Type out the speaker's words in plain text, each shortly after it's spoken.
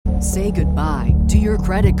Say goodbye to your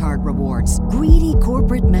credit card rewards. Greedy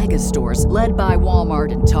corporate mega stores, led by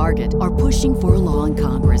Walmart and Target, are pushing for a law in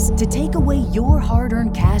Congress to take away your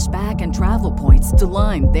hard-earned cash back and travel points to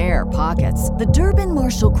line their pockets. The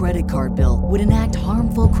Durbin-Marshall credit card bill would enact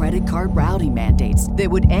harmful credit card routing mandates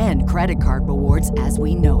that would end credit card rewards as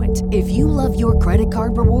we know it. If you love your credit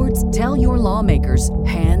card rewards, tell your lawmakers,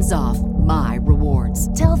 hands off my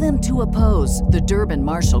rewards. Tell them to oppose the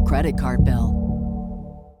Durbin-Marshall credit card bill.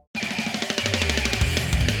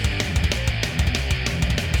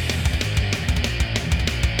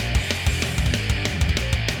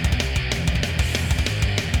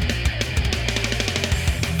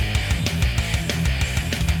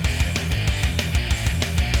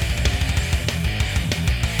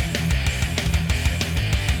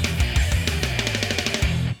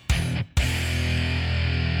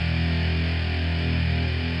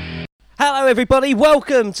 Hello everybody,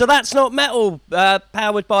 welcome to That's Not Metal,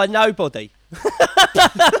 powered by nobody.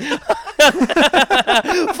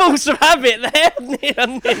 Force of habit there,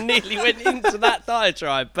 nearly went into that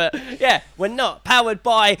diatribe, but yeah, we're not. Powered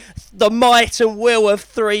by the might and will of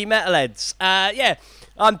three metalheads.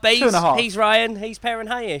 I'm Bees, he's Ryan, he's Perrin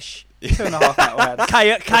Hayish. 2.5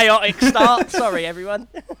 metalheads. Chaotic start, sorry everyone.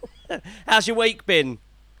 How's your week been?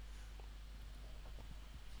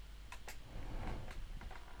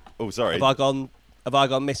 Oh, sorry. Have I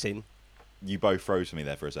gone missing? You both froze for me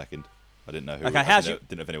there for a second. I didn't know who. Okay,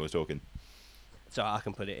 didn't know if anyone was talking. Sorry, I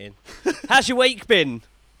can put it in. How's your week been?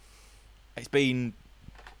 It's been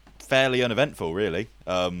fairly uneventful, really.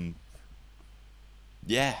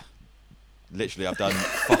 Yeah, literally, I've done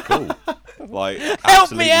fuck all. Like,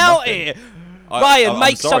 help me out nothing. here, Ryan.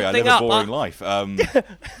 Make something I live up. a boring life.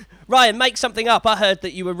 Ryan, make something up. I heard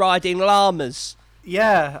that you were riding llamas.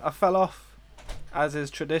 Yeah, I fell off. As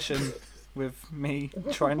is tradition with me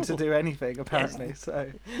trying to do anything, apparently. Yes.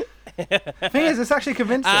 So, thing is, it's actually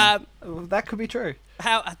convincing. That could be true.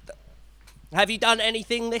 How have you done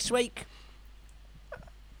anything this week?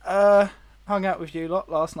 Hung out with you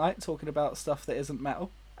lot last night, talking about stuff that isn't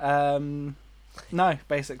metal. No,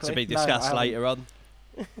 basically. To be discussed later on.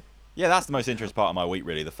 Yeah, that's the most interesting part of my week,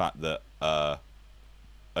 really. The fact that a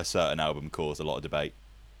certain album caused a lot of debate.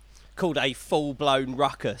 Called a full-blown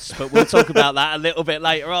ruckus, but we'll talk about that a little bit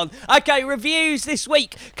later on. Okay, reviews this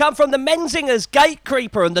week come from the Menzingers,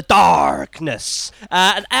 Gatekeeper and the Darkness.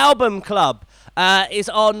 An album club is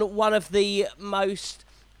on one of the most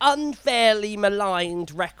unfairly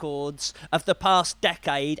maligned records of the past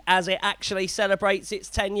decade, as it actually celebrates its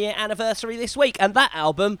 10-year anniversary this week, and that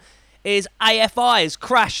album is AFI's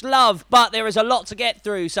Crash Love. But there is a lot to get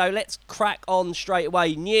through, so let's crack on straight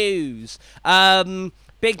away. News.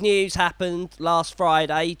 Big news happened last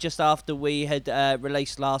Friday, just after we had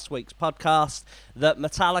released last week's podcast, that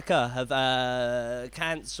Metallica have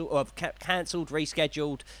cancelled,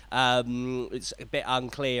 rescheduled. It's a bit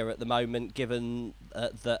unclear at the moment, given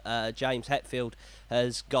that James Hetfield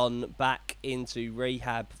has gone back into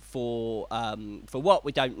rehab for what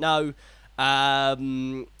we don't know.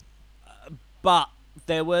 But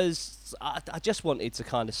there was, I just wanted to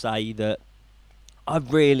kind of say that I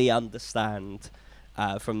really understand.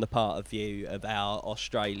 From the part of view of our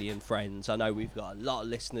Australian friends. I know we've got a lot of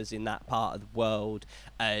listeners in that part of the world,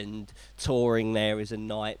 and touring there is a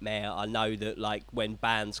nightmare. I know that, like, when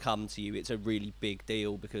bands come to you, it's a really big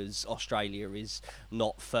deal because Australia is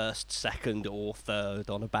not first, second or third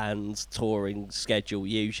on a band's touring schedule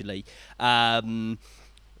usually. But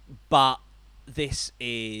this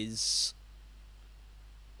news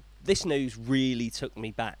really took me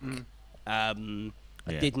back.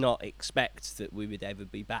 I did not expect that we would ever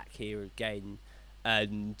be back here again,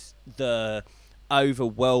 and the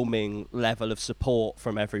overwhelming level of support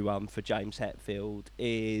from everyone for James Hetfield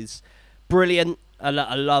is brilliant. I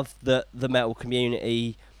love that the metal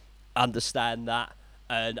community understand that,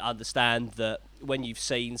 and understand that when you've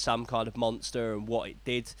seen some kind of monster and what it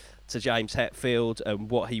did to James Hetfield and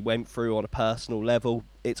what he went through on a personal level,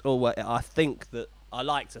 it's always, I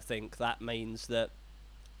like to think that means that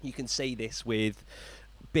you can see this with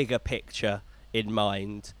bigger picture in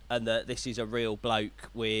mind, and that this is a real bloke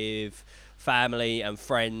with family and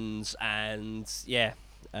friends, and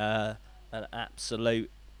an absolute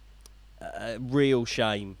real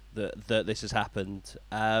shame that this has happened.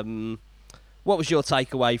 What was your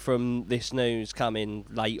takeaway from this news coming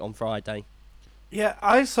late on Friday? Yeah,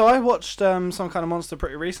 I watched Some Kind of Monster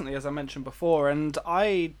pretty recently, as I mentioned before, and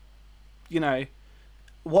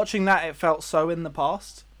watching that, it felt so in the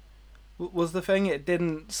past. Was the thing. It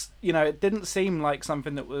didn't seem like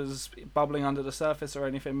something that was bubbling under the surface or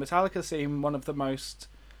anything. Metallica seem one of the most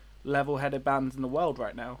level-headed bands in the world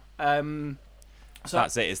right now. So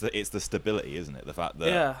that's it. It's the stability, isn't it? The fact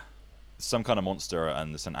that Some Kind of Monster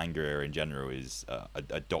and the St. Anger in general is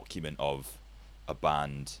a document of a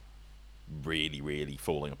band really, really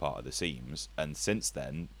falling apart at the seams. And since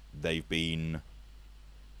then, they've been...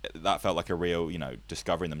 That felt like a real,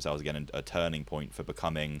 discovering themselves again, and a turning point for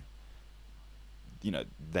becoming...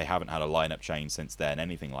 they haven't had a lineup change since then,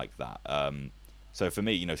 anything like that. So for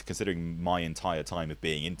me, considering my entire time of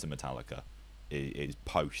being into Metallica is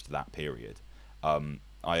post that period,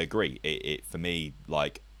 I agree. It for me,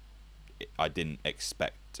 I didn't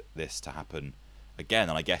expect this to happen again,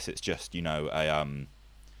 and I guess it's just a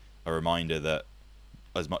reminder that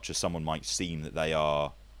as much as someone might seem that they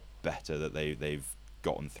are better, that they've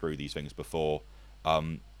gotten through these things before,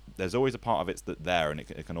 there's always a part of it's that there, and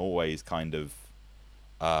it can always kind of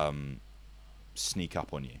sneak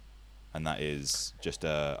up on you, and that is just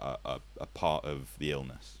a part of the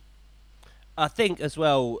illness. I think as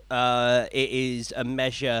well, it is a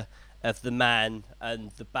measure of the man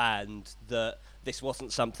and the band that this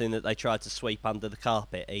wasn't something that they tried to sweep under the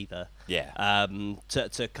carpet either. Yeah.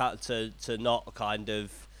 To not kind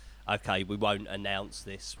of, okay, we won't announce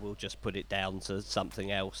this, we'll just put it down to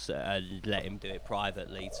something else and let him do it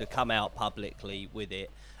privately. To come out publicly with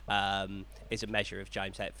it is a measure of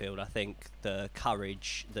James Hetfield. I think the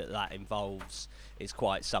courage that involves is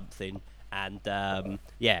quite something. And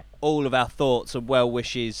all of our thoughts and well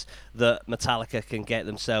wishes that Metallica can get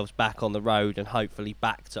themselves back on the road and hopefully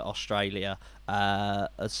back to Australia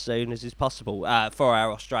as soon as is possible. For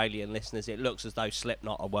our Australian listeners, it looks as though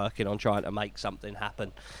Slipknot are working on trying to make something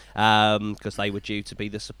happen because they were due to be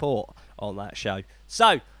the support on that show.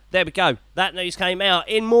 So there we go. That news came out.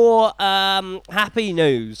 In more happy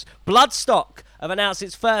news, Bloodstock have announced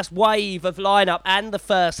its first wave of lineup and the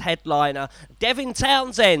first headliner, Devin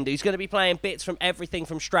Townsend, who's going to be playing bits from everything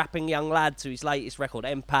from Strapping Young Lad to his latest record,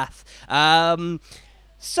 Empath.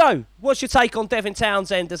 So, what's your take on Devin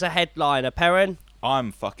Townsend as a headliner, Perrin?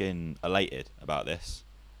 I'm fucking elated about this.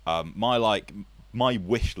 My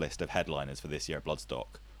wish list of headliners for this year at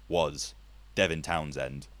Bloodstock was Devin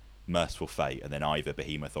Townsend, Merciful Fate, and then either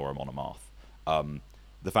Behemoth or Amon Amarth.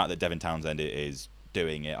 The fact that Devin Townsend is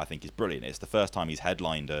doing it, I think, is brilliant. It's the first time he's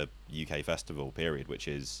headlined a UK festival, period, which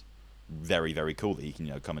is very, very cool that he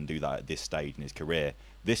can come and do that at this stage in his career.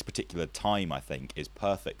 This particular time, I think, is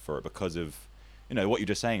perfect for it because of what you're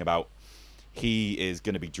just saying about he is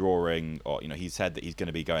going to be drawing, or he said that he's going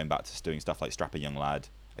to be going back to doing stuff like Strapping Young Lad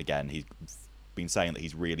again. He's been saying that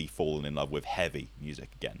he's really fallen in love with heavy music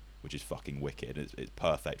again, which is fucking wicked. It's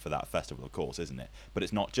perfect for that festival, of course, isn't it? But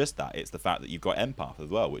it's not just that. It's the fact that you've got Empath as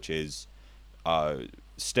well, which is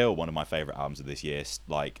still one of my favourite albums of this year.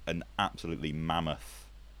 Like an absolutely mammoth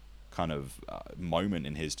kind of moment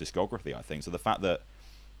in his discography, I think. So the fact that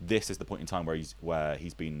this is the point in time where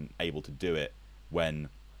he's been able to do it, when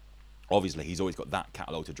obviously he's always got that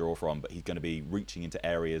catalogue to draw from, but he's going to be reaching into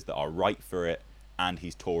areas that are right for it, and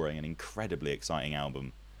he's touring an incredibly exciting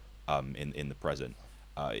album in the present.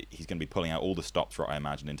 He's going to be pulling out all the stops for it, I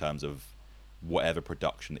imagine, in terms of whatever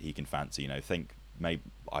production that he can fancy. Think maybe,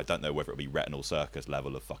 I don't know whether it'll be Retinal Circus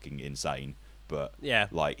level of fucking insane, but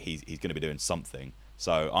he's going to be doing something.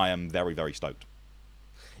 So I am very, very stoked.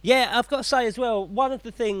 Yeah, I've got to say as well, one of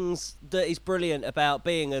the things that is brilliant about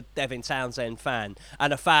being a Devin Townsend fan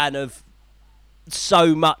and a fan of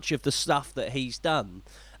so much of the stuff that he's done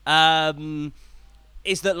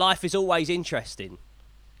is that life is always interesting.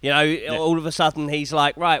 All of a sudden he's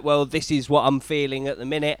like, right, well, this is what I'm feeling at the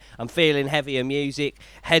minute. I'm feeling heavier music.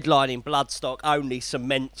 Headlining Bloodstock only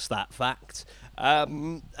cements that fact.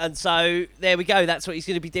 And so there we go. That's what he's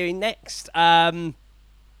going to be doing next.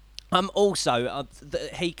 Also,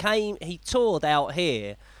 he toured out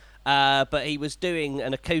here, but he was doing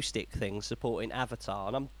an acoustic thing supporting Avatar,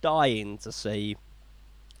 and I'm dying to see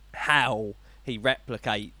how he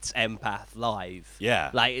replicates Empath live.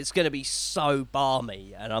 Yeah. It's going to be so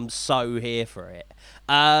balmy, and I'm so here for it.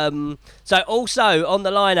 So also on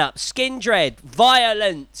the lineup, Skindred,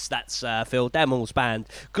 Violence, that's Phil Demmel's band,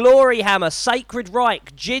 Glory Hammer, Sacred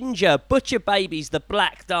Reich, Ginger, Butcher Babies, The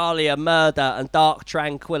Black Dahlia Murder, and Dark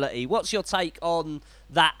Tranquillity. What's your take on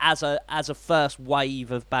that as a first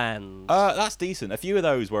wave of bands? That's decent. A few of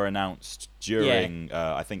those were announced during,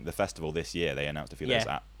 I think, the festival this year. They announced a few of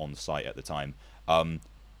those on site at the time.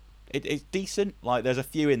 It's decent. There's a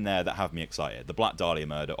few in there that have me excited. The Black Dahlia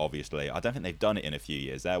Murder, obviously. I don't think they've done it in a few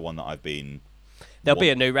years. They're one that I've been... There'll be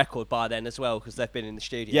a new record by then as well, because they've been in the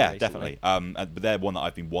studio recently. Definitely. But they're one that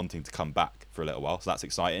I've been wanting to come back for a little while, so that's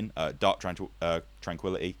exciting. Dark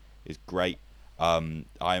Tranquillity is great.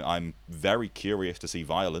 I'm very curious to see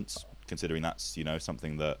Violence, considering that's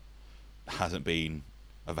something that hasn't been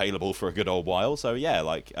available for a good old while. So yeah,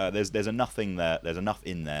 like there's enough in there. There's enough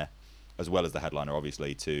in there, as well as the headliner,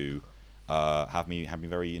 obviously, to have me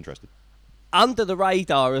very interested. Under the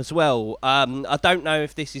radar as well. I don't know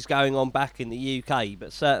if this is going on back in the UK,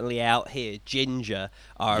 but certainly out here, Ginger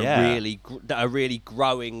are a really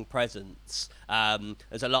growing presence.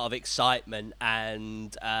 There's a lot of excitement,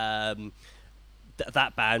 and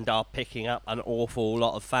that band are picking up an awful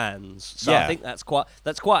lot of fans. So I think that's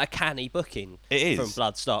quite a canny booking. It is. From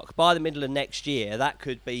Bloodstock. By the middle of next year, that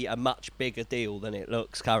could be a much bigger deal than it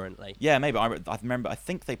looks currently. Yeah, maybe. I remember. I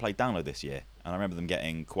think they played Download this year, and I remember them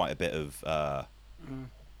getting quite a bit of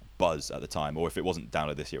buzz at the time. Or if it wasn't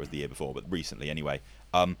Download this year, it was the year before, but recently anyway.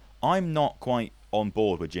 I'm not quite on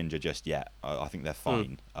board with Ginger just yet. I think they're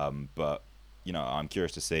fine, but I'm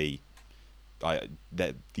curious to see.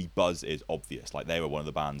 The buzz is obvious. Like, they were one of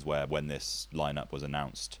the bands where, when this lineup was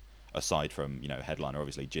announced, aside from headliner,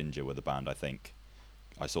 obviously Ginger were the band I think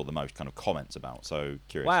I saw the most kind of comments about. So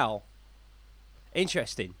curious. Wow,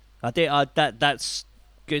 interesting. That's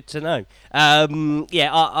good to know.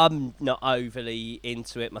 I'm not overly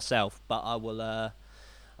into it myself, but I will. I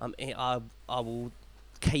will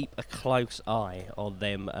keep a close eye on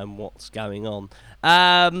them and what's going on.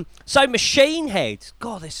 So Machine Head,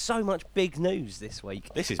 God, there's so much big news this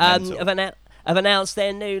week. This is mental. Have announced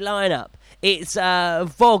their new lineup. It's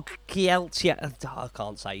Vog Kieltia. I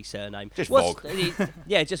can't say his surname. Just Vog.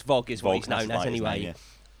 Just Vog is what he's known as anyway. Name,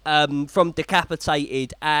 yeah. From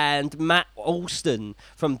Decapitated, and Matt Alston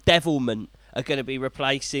from Devilment are going to be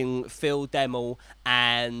replacing Phil Demmel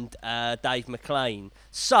and Dave McLean.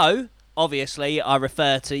 So, obviously, I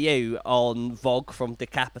refer to you on Vog from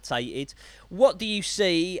Decapitated. What do you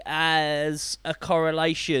see as a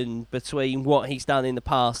correlation between what he's done in the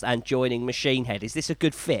past and joining Machine Head? Is this a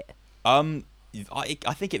good fit? I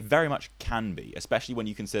think it very much can be, especially when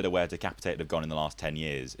you consider where Decapitated have gone in the last 10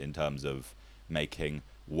 years in terms of making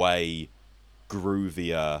way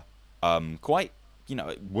groovier, quite,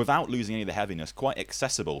 without losing any of the heaviness, quite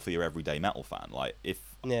accessible for your everyday metal fan. Like,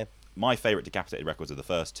 my favourite Decapitated records are the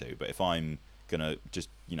first two, but if I'm gonna just,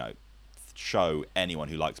 show anyone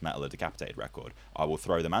who likes metal a Decapitated record, I will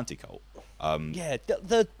throw them Anti-Cult.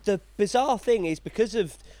 The bizarre thing is, because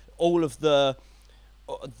of all of the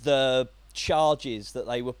charges that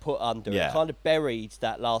they were put under, it kind of buried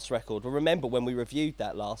that last record. Well, remember when we reviewed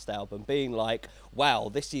that last album, being like, wow,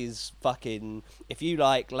 this is fucking, if you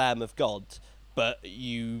like Lamb of God, but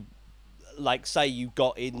you, like, say you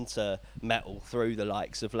got into metal through the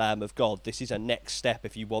likes of Lamb of God, this is a next step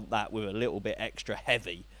if you want that with a little bit extra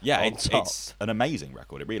heavy on top. It's an amazing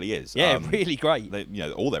record. It really is. Really great.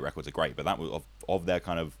 All their records are great, but that was of their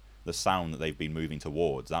kind of the sound that they've been moving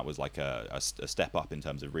towards. That was like a step up in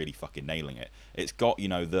terms of really fucking nailing it. It's got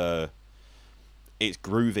it's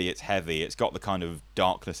groovy, it's heavy, it's got the kind of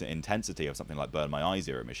darkness and intensity of something like Burn My Eyes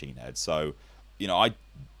era Machine Head. So,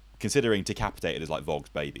 considering Decapitated is like Vog's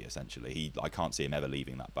baby, essentially. I can't see him ever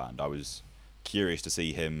leaving that band. I was curious to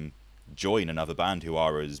see him join another band who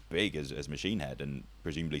are as big as Machine Head and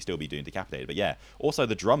presumably still be doing Decapitated. But yeah, also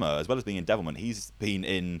the drummer, as well as being in Devilment, he's been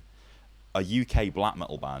in a UK black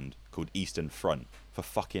metal band called Eastern Front for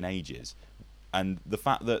fucking ages. And the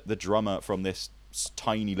fact that the drummer from this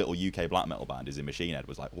tiny little UK black metal band is in Machine Head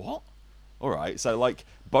was like, what? Alright, so like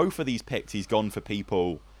both of these picks, he's gone for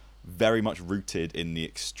people very much rooted in the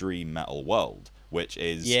extreme metal world, which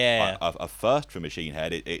is a first for Machine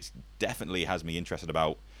Head. It definitely has me interested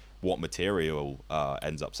about what material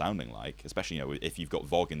ends up sounding like, especially if you've got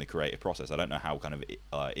Vog in the creative process. I don't know how kind of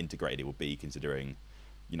integrated it will be, considering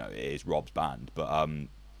it is Rob's band, but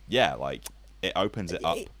like it opens it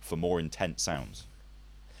up for more intense sounds.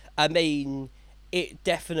 I mean, it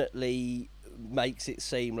definitely makes it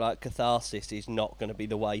seem like Catharsis is not going to be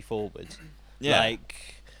the way forward.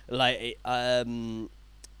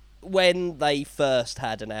 When they first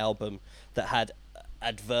had an album that had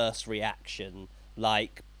adverse reaction,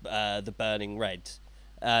 like The Burning Red,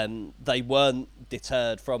 they weren't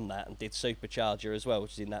deterred from that and did Supercharger as well,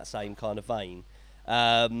 which is in that same kind of vein.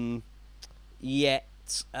 Yet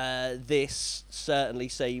this certainly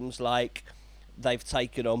seems like they've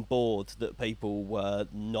taken on board that people were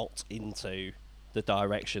not into the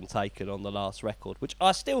direction taken on the last record, which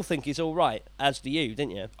I still think is all right, as do you,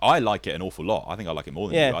 didn't you? I like it an awful lot. I think I like it more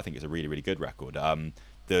than you. I think it's a really, really good record.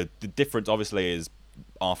 The difference, obviously, is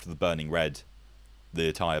after The Burning Red, the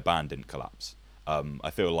entire band didn't collapse. I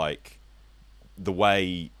feel like the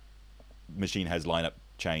way Machine Head's lineup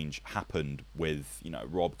change happened with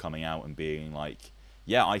Rob coming out and being like,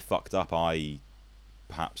 yeah, I fucked up, I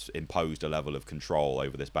perhaps imposed a level of control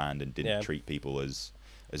over this band and didn't treat people as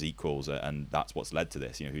as equals, and that's what's led to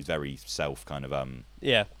this. Who's very self kind of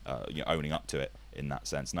owning up to it in that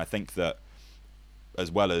sense. And I think that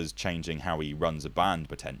as well as changing how he runs a band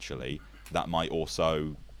potentially, that might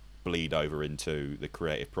also bleed over into the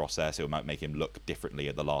creative process. It might make him look differently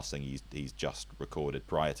at the last thing he's just recorded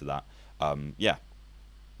prior to that. Yeah,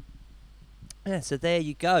 so there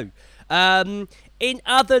you go. In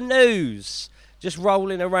other news, just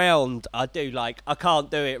rolling around, I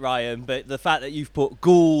can't do it, Ryan, but the fact that you've put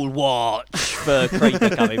Ghoul Watch for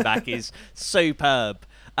Creeper coming back is superb.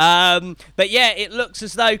 But yeah, it looks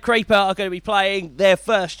as though Creeper are going to be playing their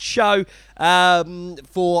first show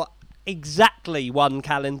for exactly 1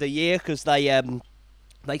 calendar year, because they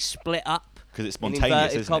split up. Because it's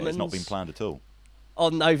spontaneous, isn't it? It's not been planned at all.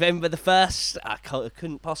 On November the 1st, I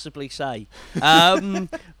couldn't possibly say.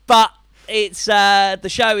 But it's the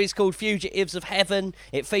show is called Fugitives of Heaven.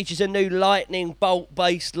 It features a new lightning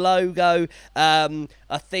bolt-based logo. I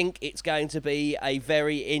think it's going to be a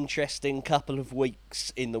very interesting couple of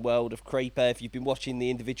weeks in the world of Creeper. If you've been watching the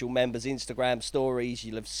individual members' Instagram stories,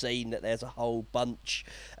 you'll have seen that there's a whole bunch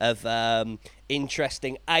of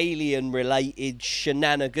interesting alien-related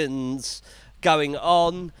shenanigans going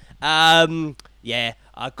on. Yeah,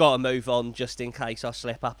 I've got to move on just in case I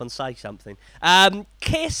slip up and say something.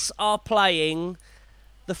 Kiss are playing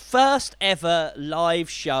the first ever live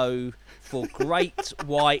show for Great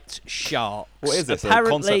White Sharks. What is this, a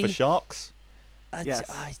concert for sharks?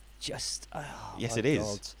 Yes. Yes, it is.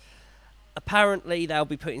 God. Apparently, they'll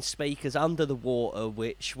be putting speakers under the water,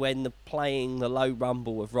 which, when playing the low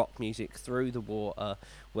rumble of rock music through the water,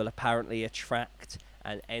 will apparently attract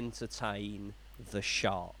and entertain the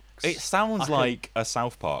sharks. It sounds like a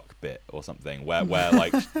South Park bit or something, where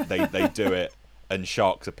like they do it and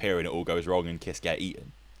sharks appear and it all goes wrong and Kiss get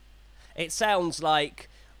eaten. It sounds like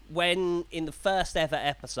when in the first ever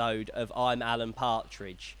episode of I'm Alan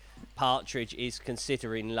Partridge, Partridge is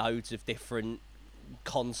considering loads of different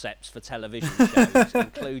concepts for television shows,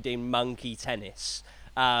 including monkey tennis.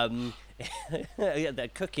 They're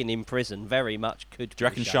cooking in prison very much could. Do you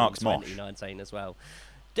reckon Sharks Mosh 2019 as well?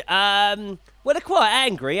 Well, they're quite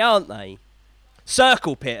angry, aren't they?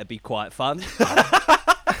 Circle Pit would be quite fun.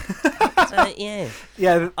 Yeah.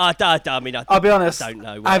 I mean, I'll be honest. I don't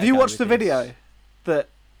know. Have you watched the video?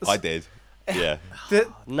 I did. Yeah.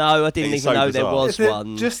 No, I didn't even know there was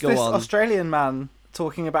one. Just Go this on. Australian man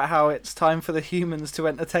talking about how it's time for the humans to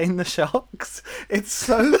entertain the sharks. It's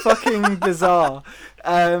so fucking bizarre.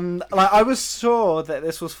 I was sure that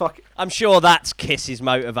this was fucking. I'm sure that's Kiss's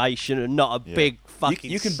motivation and not a big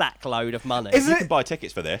fucking sack load of money. You can buy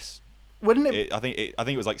tickets for this. Wouldn't it? I think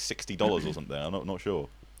it was like $60 or something. I'm not sure.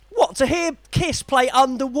 What, to hear Kiss play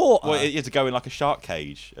underwater? Well, you had to go in like a shark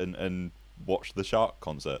cage and watch the shark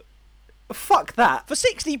concert. Fuck that. For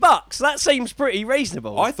 $60, that seems pretty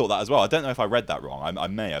reasonable. I thought that as well. I don't know if I read that wrong. I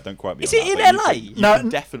may have. Don't quite me. Is on it that, in LA? You can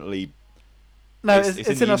definitely. No, it's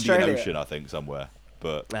in the Australia. Indian Ocean, I think, somewhere.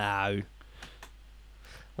 But No.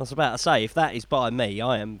 I was about to say, if that is by me,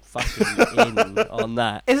 I am fucking in on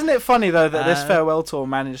that. Isn't it funny though that this farewell tour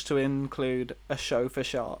managed to include a show for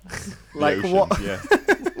sharks? Like ocean, what? Yeah.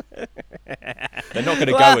 They're not going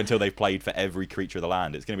to go until they've played for every creature of the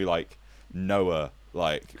land. It's going to be like Noah,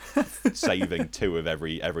 like saving 2 of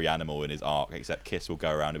every animal in his ark. Except Kiss will go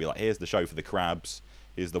around and be like, "Here's the show for the crabs.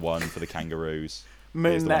 Here's the one for the kangaroos.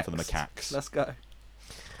 Here's the one for the macaques." Let's go.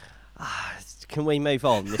 Can we move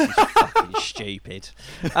on? This is fucking stupid.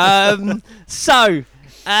 So,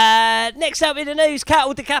 next up in the news,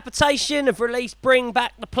 Cattle Decapitation have released Bring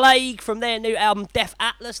Back the Plague from their new album Death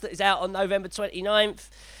Atlas that is out on November 29th.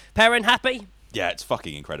 Perrin, happy? Yeah, it's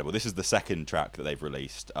fucking incredible. This is the second track that they've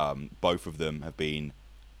released. Both of them have been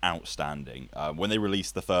outstanding. When they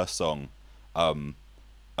released the first song, and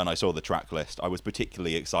I saw the track list, I was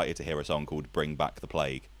particularly excited to hear a song called Bring Back the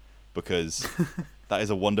Plague, because that is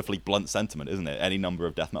a wonderfully blunt sentiment, isn't it? Any number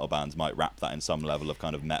of death metal bands might wrap that in some level of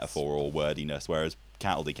kind of metaphor or wordiness, whereas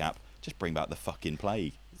Cattle Decap, just bring back the fucking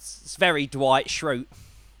plague. It's very Dwight Schrute.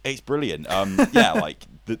 It's brilliant. Yeah, like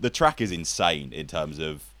the track is insane in terms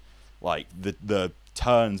of like the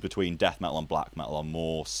turns between death metal and black metal are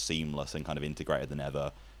more seamless and kind of integrated than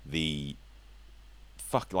ever.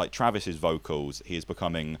 Travis's vocals, he is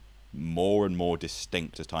becoming more and more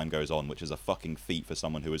distinct as time goes on, which is a fucking feat for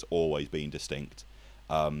someone who has always been distinct.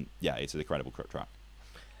 Yeah, it's an incredible track.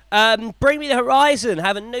 Bring Me the Horizon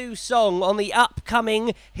have a new song on the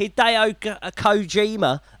upcoming Hideo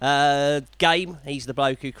Kojima game. He's the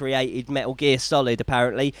bloke who created Metal Gear Solid,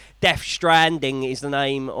 apparently. Death Stranding is the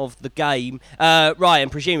name of the game. Ryan,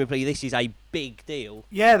 presumably this is a big deal.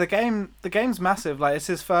 Yeah, the game's massive. Like, it's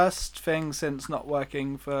his first thing since not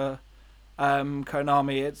working for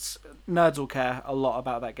Konami. Nerds will care a lot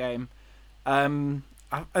about that game. And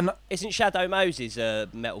isn't Shadow Moses a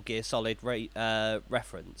Metal Gear Solid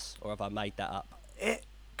reference, or have I made that up? It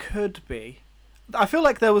could be. I feel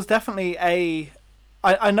like there was definitely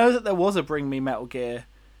I know that there was a Bring Me Metal Gear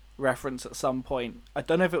reference at some point. I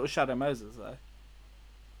don't know if it was Shadow Moses though.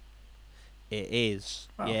 It is.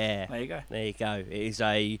 Well, yeah. There you go. There you go. It is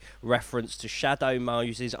a reference to Shadow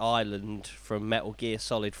Moses Island from Metal Gear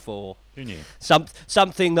Solid 4. Who knew?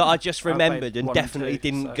 Something that I just I remembered played and 1 and definitely 2,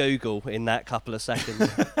 didn't so. Google in that couple of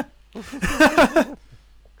seconds.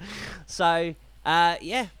 So,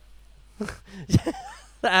 yeah.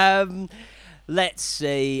 Let's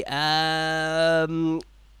see.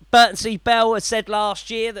 Burton Bell has said last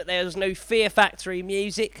year that there was no Fear Factory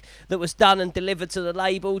music that was done and delivered to the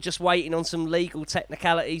label, just waiting on some legal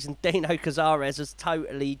technicalities, and Dino Cazares has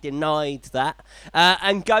totally denied that.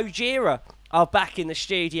 And Gojira are back in the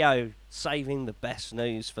studio, saving the best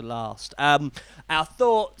news for last. Our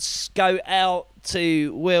thoughts go out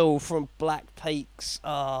to Will from Black Peaks.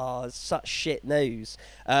 Oh, such shit news.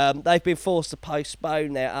 They've been forced to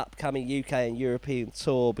postpone their upcoming UK and European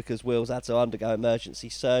tour because Will's had to undergo emergency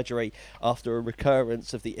surgery after a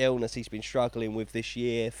recurrence of the illness he's been struggling with this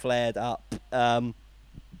year flared up.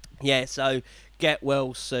 Yeah, so get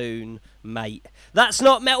well soon, mate. That's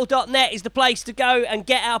Not Metal.net is the place to go and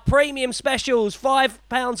get our premium specials.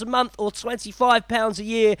 £5 a month or £25 a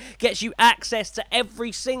year gets you access to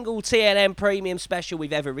every single TNM premium special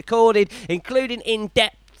we've ever recorded, including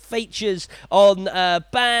in-depth features on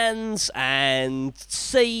bands and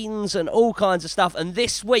scenes and all kinds of stuff. And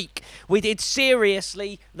this week we did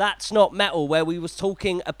Seriously That's Not Metal, where we was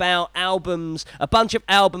talking about albums, a bunch of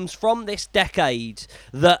albums from this decade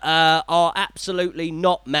that are absolutely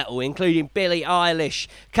not metal, including Billie Eilish,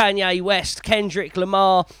 Kanye West, Kendrick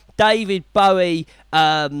Lamar, David Bowie,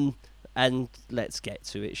 and let's get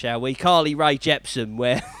to it, shall we? Carly Rae Jepsen,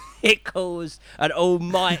 where it caused an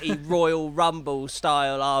almighty Royal Rumble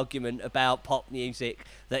style argument about pop music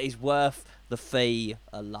that is worth the fee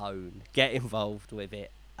alone. Get involved with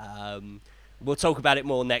it. We'll talk about it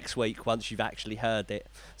more next week once you've actually heard it.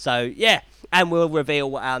 So, yeah, and we'll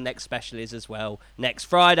reveal what our next special is as well next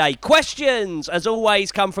Friday. Questions, as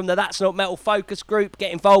always, come from the That's Not Metal focus group.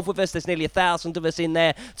 Get involved with us. There's nearly 1,000 of us in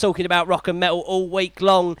there talking about rock and metal all week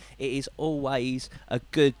long. It is always a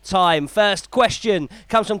good time. First question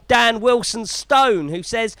comes from Dan Wilson Stone, who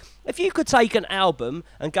says, if you could take an album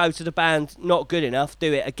and go to the band Not Good Enough,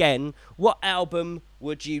 do it again, what album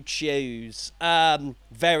would you choose?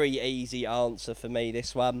 Very easy answer for me,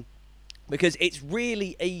 this one, because it's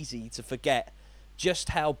really easy to forget just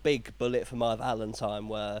how big Bullet for My Valentine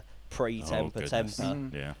were pre-Temper Temper.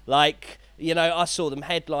 Yeah. Like, you know, I saw them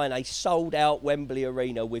headline a sold-out Wembley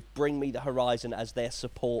Arena with Bring Me the Horizon as their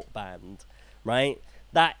support band, right?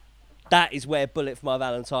 That is where Bullet for My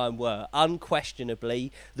Valentine were.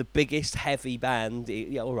 Unquestionably, the biggest heavy band.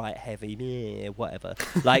 All right, heavy, yeah, whatever.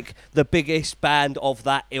 Like, the biggest band of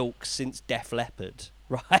that ilk since Def Leppard,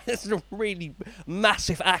 right? It's a really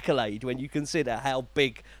massive accolade when you consider how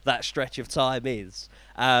big that stretch of time is.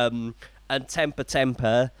 And Temper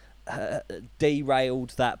Temper derailed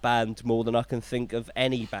that band more than I can think of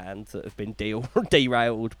any band that have been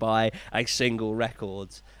derailed by a single record.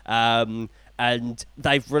 And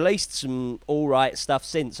they've released some all right stuff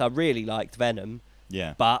since. I really liked Venom.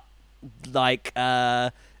 Yeah. But, like,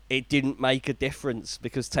 it didn't make a difference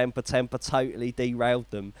because Temper Temper totally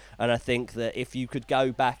derailed them. And I think that if you could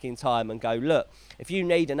go back in time and go, look, if you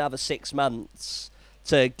need another 6 months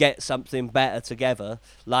to get something better together,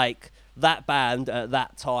 like, that band at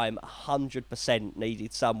that time 100%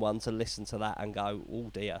 needed someone to listen to that and go,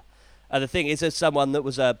 oh dear. And the thing is, as someone that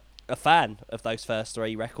was a fan of those first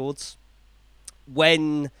 3 records,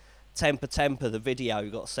 when Temper Temper, the video,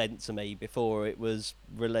 got sent to me before it was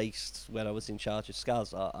released when I was in charge of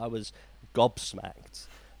Scuzz, I was gobsmacked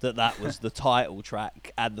that was the title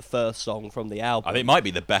track and the first song from the album. I think it might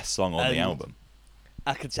be the best song on the album.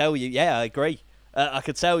 I could tell you, yeah, I agree. I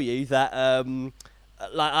could tell you that,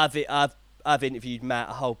 like, I've interviewed Matt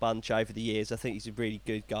a whole bunch over the years. I think he's a really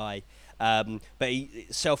good guy. But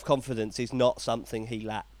self-confidence is not something he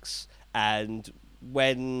lacks. And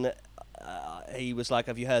when he was like,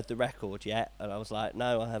 have you heard the record yet? And I was like,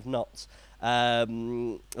 no, I have not.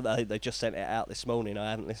 They just sent it out this morning. I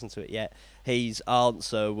haven't listened to it yet. His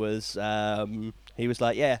answer was, he was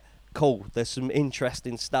like, yeah, cool, there's some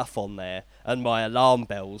interesting stuff on there. And my alarm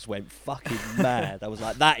bells went fucking mad. I was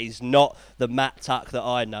like, that is not the Matt Tuck that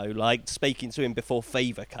I know. Like, speaking to him before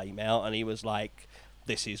Fever came out, and he was like,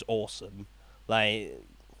 this is awesome. Like,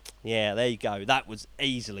 Yeah, there you go. That was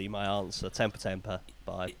easily my answer. Temper Temper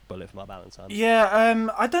by Bullet for My Valentine. Yeah,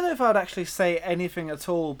 I don't know if I'd actually say anything at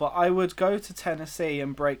all, but I would go to Tennessee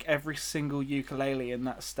and break every single ukulele in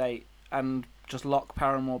that state and just lock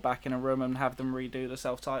Paramore back in a room and have them redo the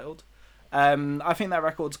self-titled. I think that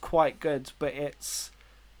record's quite good, but it's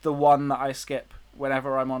the one that I skip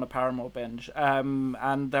whenever I'm on a Paramore binge.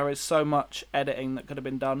 And there is so much editing that could have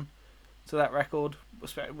been done to that record,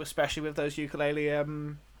 especially with those ukulele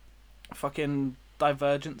fucking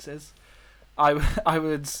divergences. I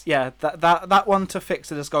would, yeah, that one to fix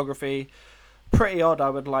the discography, pretty odd. I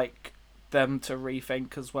would like them to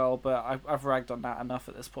rethink as well, but I've ragged on that enough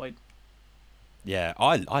at this point. Yeah,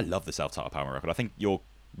 I love the self-titled Paramore record. I think you're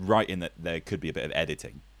right in that there could be a bit of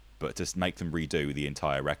editing, but to make them redo the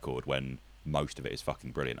entire record when most of it is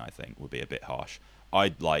fucking brilliant, I think, would be a bit harsh.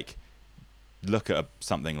 I'd like look at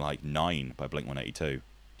something like 9 by Blink-182,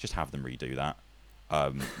 just have them redo that.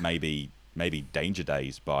 Maybe Danger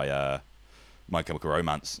Days by My Chemical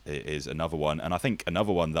Romance is another one, and I think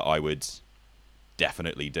another one that I would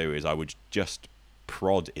definitely do is I would just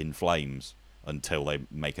prod In Flames until they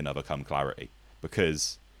make another Come Clarity,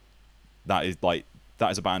 because that is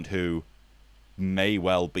a band who may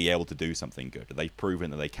well be able to do something good. They've proven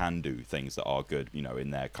that they can do things that are good, you know,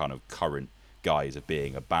 in their kind of current guise of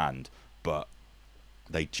being a band, but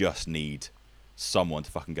they just need someone to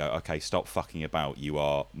fucking go, okay, stop fucking about, you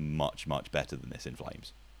are much, much better than this, In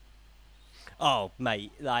Flames. Oh,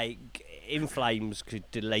 mate, like, In Flames could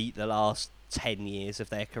delete the last 10 years of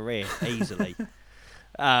their career easily.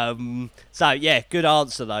 So, yeah, good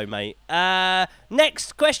answer, though, mate.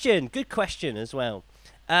 Next question. Good question as well.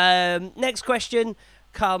 Next question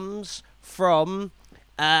comes from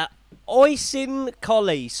Oisin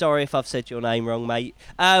Colley. Sorry if I've said your name wrong, mate.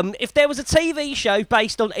 If there was a TV show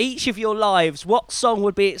based on each of your lives, what song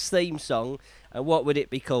would be its theme song, and what would it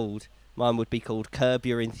be called? Mine would be called Curb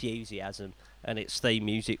Your Enthusiasm, and its theme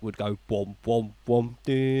music would go wom wom wom.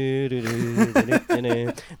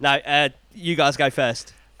 No, you guys go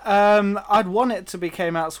first. I'd want it to be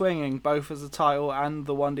Came Out Swinging, both as a title and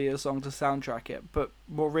the Wonder Years song to soundtrack it, but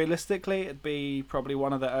more realistically, it'd be probably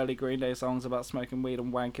one of the early Green Day songs about smoking weed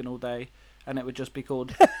and wanking all day, and it would just be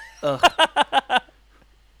called Ugh.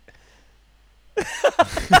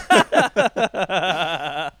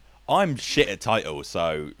 I'm shit at titles,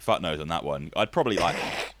 so fuck knows on that one. I'd probably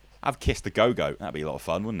have Kiss the Go-Go. That'd be a lot of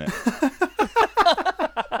fun, wouldn't it?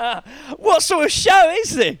 What sort of show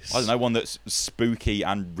is this? I don't know, one that's spooky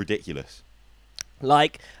and ridiculous.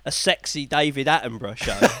 Like a sexy David Attenborough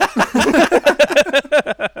show.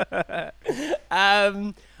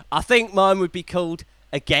 I think mine would be called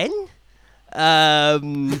Again.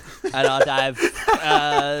 And I'd have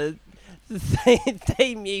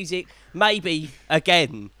theme music, maybe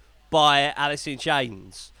Again by Alice in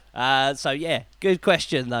Chains. So yeah, good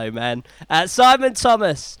question though, man. Simon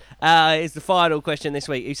Thomas is the final question this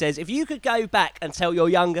week, who says, if you could go back and tell your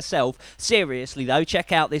younger self, seriously though,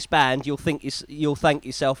 check out this band, you'll thank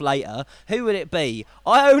yourself later, who would it be?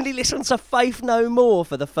 I only listened to Faith No More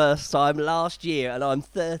for the first time last year, and I'm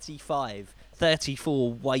 35.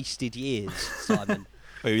 34 wasted years, Simon.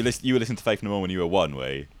 Wait, you were listening to Faith No More when you were 1,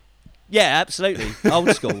 were you? Yeah, absolutely. Old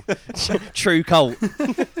school. True cult.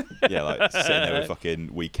 Yeah, like sitting there with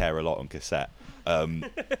fucking We Care A Lot on cassette.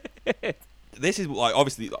 This is like,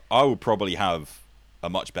 obviously, I would probably have a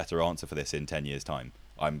much better answer for this in 10 years' time.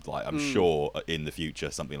 I'm sure in the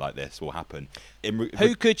future something like this will happen.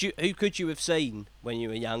 Who could you have seen when you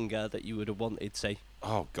were younger that you would have wanted to see?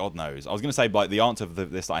 Oh, God knows. I was going to say, like, the answer for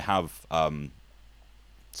this that I have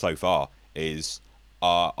so far is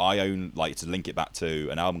I own, like, to link it back to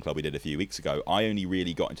an album club we did a few weeks ago, I only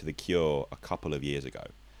really got into The Cure a couple of years ago.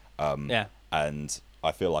 Yeah. And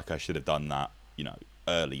I feel like I should have done that, you know,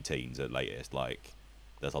 early teens at latest. Like,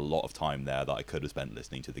 there's a lot of time there that I could have spent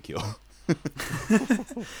listening to The Cure.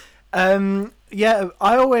 Yeah,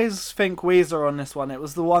 I always think Weezer on this one. It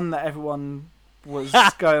was the one that everyone was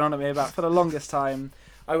going on at me about for the longest time.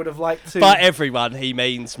 I would have liked to. By everyone, he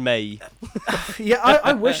means me. Yeah,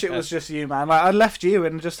 I wish it was just you, man. Like, I left you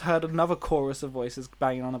and just heard another chorus of voices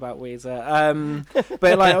banging on about Weezer.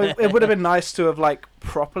 But like, it would have been nice to have like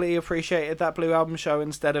properly appreciated that Blue Album show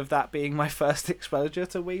instead of that being my first exposure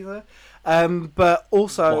to Weezer. But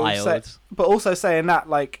also saying that,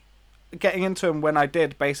 like, getting into him when I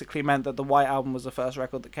did basically meant that the White Album was the first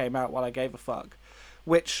record that came out while I gave a fuck,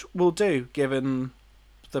 which will do given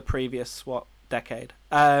the previous decade.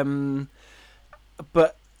 But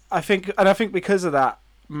I think because of that,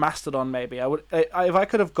 Mastodon maybe if I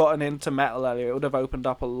could have gotten into metal earlier, it would have opened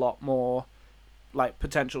up a lot more like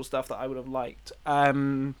potential stuff that I would have liked.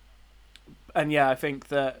 And yeah, I think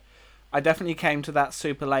that I definitely came to that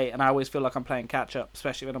super late, and I always feel like I'm playing catch up,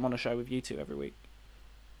 especially when I'm on a show with you two every week.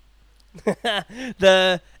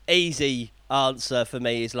 The easy answer for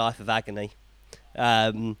me is Life of Agony.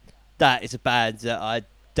 That is a band that I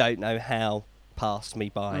don't know how passed me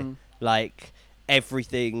by. Like,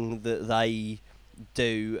 everything that they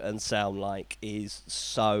do and sound like is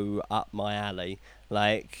so up my alley.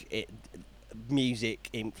 Like, music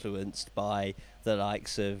influenced by the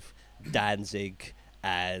likes of Danzig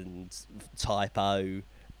and Type O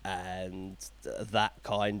and that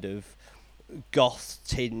kind of goth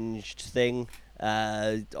tinged thing,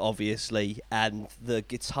 obviously, and the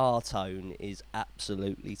guitar tone is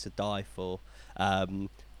absolutely to die for.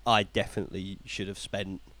 I definitely should have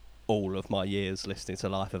spent all of my years listening to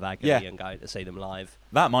Life of Agony and going to see them live.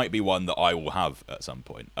 That might be one that I will have at some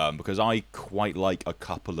point, because I quite like a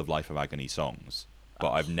couple of Life of Agony songs, but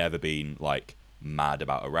I've never been like mad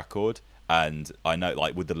about a record. And I know,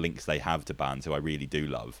 like, with the links they have to bands who I really do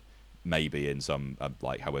love, maybe in some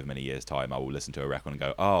like however many years' time, I will listen to a record and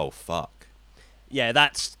go, "Oh fuck!" Yeah,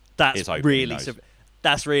 that's really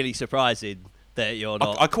that's really surprising that you're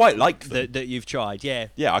not. I quite like them. That you've tried. Yeah,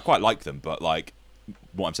 I quite like them, but like,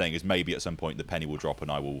 what I'm saying is maybe at some point the penny will drop and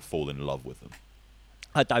I will fall in love with them.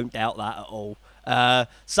 I don't doubt that at all.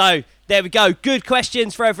 So there we go. Good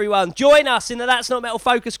questions for everyone. Join us in the That's Not Metal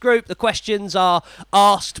focus group. The questions are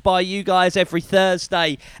asked by you guys every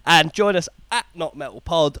Thursday, and join us at Not Metal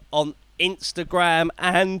Pod on Instagram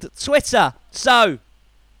and Twitter. So,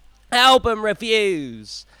 album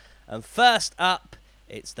reviews, and first up,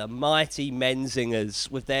 it's the mighty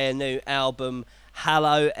Menzingers with their new album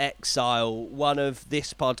Hello Exile, one of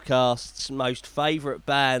this podcast's most favourite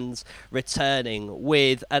bands, returning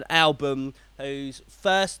with an album whose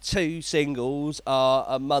first two singles are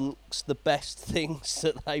amongst the best things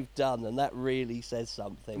that they've done, and that really says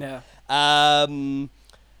something. Yeah.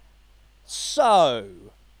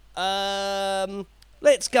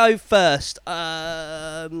 Let's go first.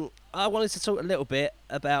 I wanted to talk a little bit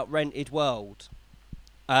about Rented World.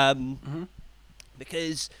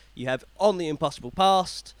 Because you have On the Impossible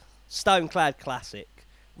Past, Stoneclad Classic.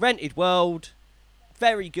 Rented World,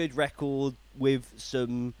 very good record with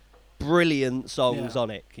some brilliant songs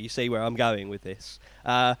on it. Can you see where I'm going with this?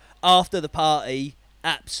 After the Party,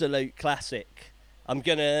 absolute classic. I'm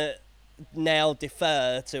going to now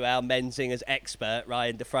defer to our Menzingers expert,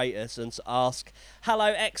 Ryan DeFreitas, and ask,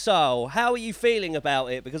 Hello Exile, how are you feeling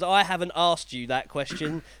about it? Because I haven't asked you that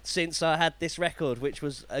question since I had this record, which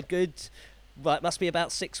was a good... Well, it must be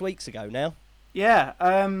about 6 weeks ago now. Yeah,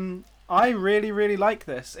 I really, really like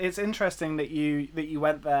this. It's interesting that you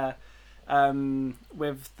went there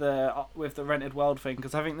with the Rented World thing,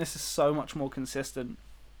 because I think this is so much more consistent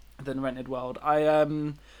than Rented World.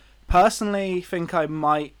 I personally think I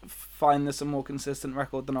might find this a more consistent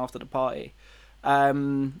record than After the Party,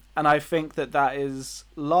 and I think that is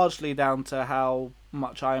largely down to how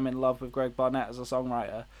much I am in love with Greg Barnett as a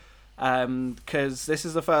songwriter. Because this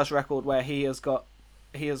is the first record where he has got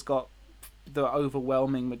the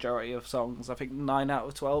overwhelming majority of songs. I think 9 out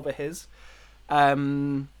of 12 are his,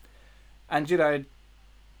 and you know,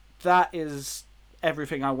 that is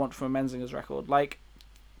everything I want from a Menzingers record. Like,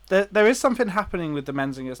 there is something happening with the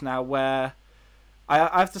Menzingers now where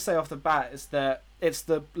I have to say off the bat is that it's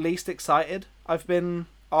the least excited I've been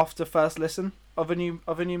after first listen of a new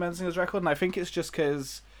Menzingers record, and I think it's just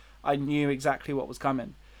because I knew exactly what was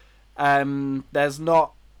coming. There's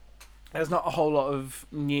not a whole lot of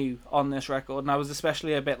new on this record, and I was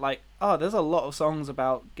especially a bit like, oh, there's a lot of songs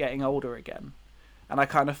about getting older again, and I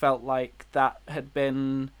kind of felt like that had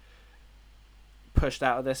been pushed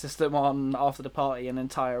out of their system on After the Party, an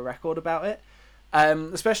entire record about it,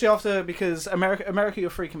 especially because America You're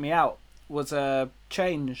Freaking Me Out was a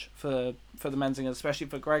change for the Menzingers, especially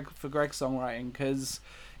for Greg's songwriting, because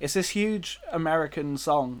it's this huge American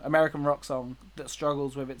rock song that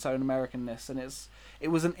struggles with its own Americanness, and it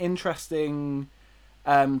was an interesting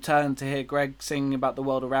turn to hear Greg singing about the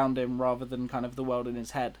world around him rather than kind of the world in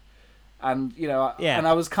his head, and you know, and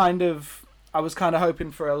I was kind of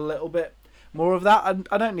hoping for a little bit more of that.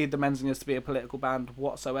 I don't need the Menzingers to be a political band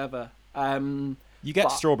whatsoever. You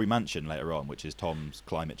get Strawberry Mansion later on, which is Tom's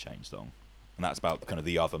climate change song, and that's about kind of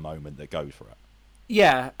the other moment that goes for it.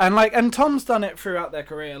 Yeah, and Tom's done it throughout their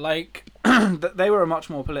career. Like, they were a much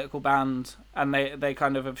more political band, and they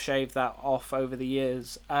kind of have shaved that off over the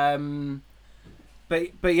years. But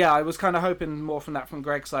yeah, I was kind of hoping more from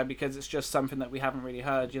Greg's side, because it's just something that we haven't really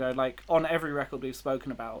heard. You know, like on every record we've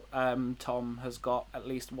spoken about, Tom has got at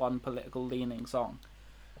least one political leaning song.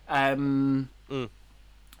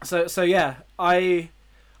 So yeah, I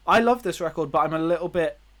love this record, but I'm a little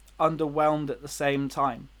bit underwhelmed at the same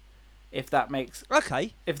time. If that makes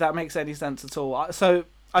any sense at all. So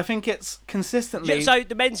I think it's consistently. So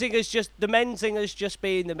the Menzingers just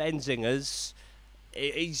being the Menzingers.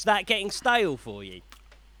 Is that getting stale for you?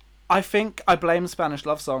 I think I blame Spanish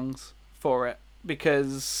Love Songs for it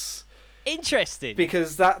because. Interesting.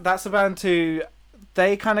 Because that's a band who,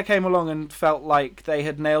 they kind of came along and felt like they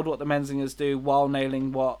had nailed what the Menzingers do while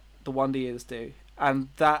nailing what the Wonder Years do, and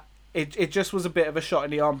that it just was a bit of a shot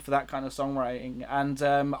in the arm for that kind of songwriting. And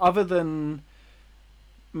other than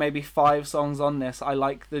maybe 5 songs on this, I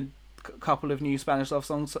like the couple of new Spanish Love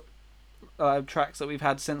Songs tracks that we've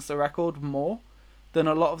had since the record more than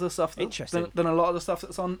a lot of the stuff than a lot of the stuff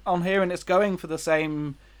that's on here, and it's going for the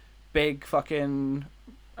same big fucking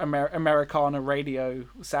Americana radio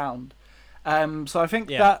sound. So I think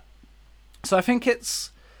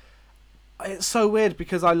it's so weird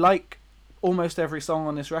because I like almost every song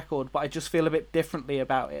on this record, but I just feel a bit differently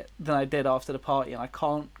about it than I did After the Party, and I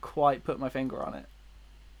can't quite put my finger on it.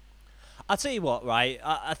 I'll tell you what, right?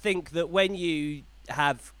 I think that when you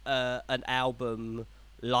have an album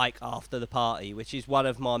like After the Party, which is one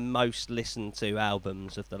of my most listened to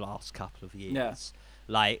albums of the last couple of years,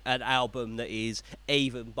 like an album that is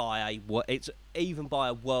even by a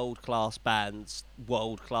world-class band's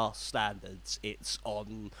world-class standards, it's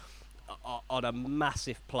on a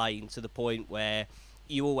massive plane to the point where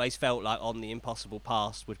you always felt like On the Impossible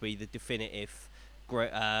Past would be the definitive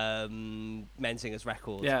Menzingers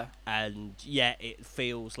record. Yeah. And yet it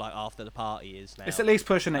feels like After the Party is now. It's at least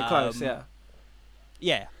pushing it close, yeah.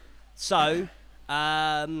 Yeah. So,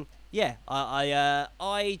 I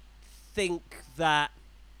think that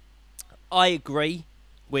I agree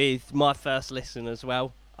with my first listen as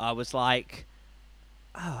well. I was like,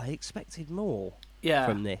 I expected more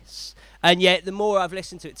from this. And yet the more I've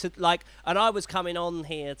listened to it, and I was coming on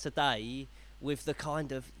here today with the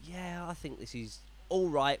kind of, I think this is all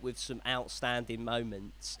right with some outstanding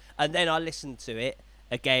moments. And then I listened to it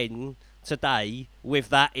again today with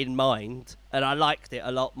that in mind, and I liked it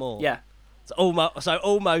a lot more. Yeah. It's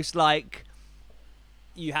almost like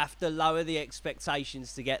you have to lower the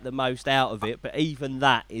expectations to get the most out of it, but even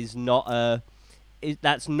that is not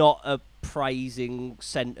that's not a praising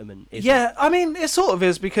sentiment, is it? I mean, it sort of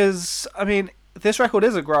is, because this record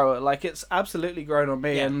is a grower. Like, it's absolutely grown on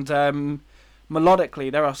me, and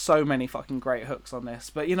melodically there are so many fucking great hooks on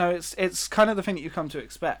this, but it's kind of the thing that you come to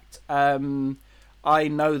expect. I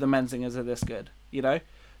know the Menzingers are this good,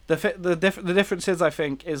 the difference is, I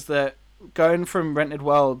think, is that going from Rented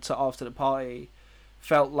World to After the Party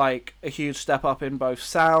felt like a huge step up in both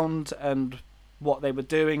sound and what they were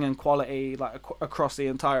doing and quality, like across the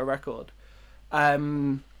entire record.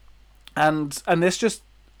 And this just,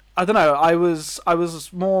 I don't know, I was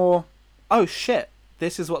more, oh shit,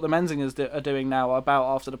 this is what the Menzingers are doing now about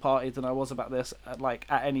After the Party than I was about this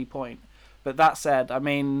at any point. But that said,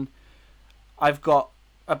 I've got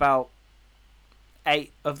about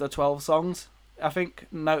 8 of the 12 songs, I think,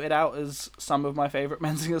 noted out as some of my favourite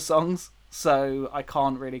Menzingers songs, so I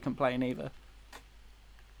can't really complain either.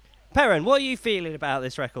 Perrin, what are you feeling about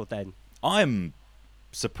this record then? I'm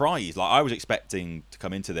surprised. Like, I was expecting to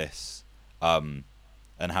come into this and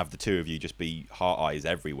have the two of you just be heart eyes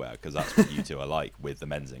everywhere, because that's what you two are like with the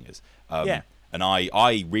Menzingers. And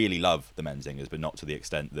I really love the Menzingers, but not to the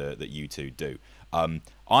extent that you two do.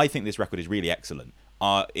 I think this record is really excellent.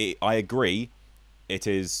 I agree, it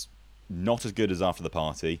is not as good as After the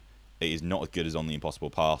Party. It is not as good as On the Impossible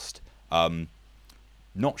Past.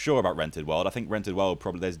 Not sure about Rented World. I think Rented World,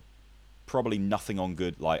 there's probably nothing on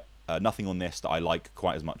nothing on this that I like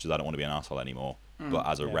quite as much as I Don't Want to Be an Arsehole Anymore. But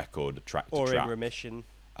as a record, track to track. Or In Remission.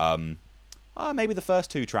 Maybe the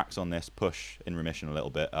first 2 tracks on this push In Remission a little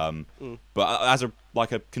bit. But as a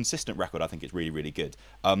consistent record, I think it's really, really good.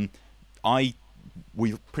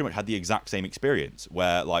 We pretty much had the exact same experience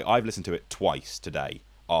where, like, I've listened to it twice today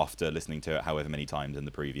after listening to it however many times in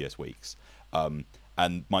the previous weeks. And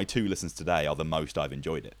my 2 listens today are the most I've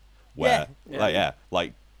enjoyed it.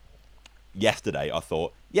 Like yesterday I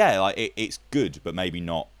thought, it's good, but maybe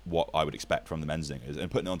not what I would expect from the Menzingers. And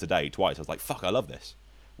putting it on today twice, I was like, fuck, I love this.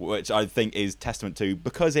 Which I think is testament to,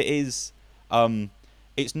 because it is,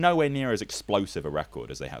 it's nowhere near as explosive a record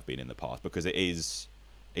as they have been in the past, because it's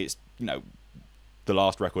the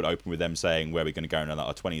last record opened with them saying, where we're going to go now that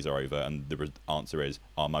our 20s are over, and the answer is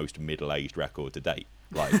our most middle-aged record to date.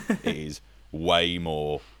 Like, it is way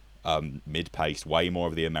more mid-paced, way more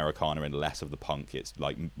of the Americana and less of the punk. It's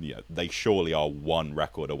like, they surely are one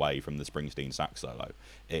record away from the Springsteen sax solo.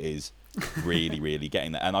 It is really, really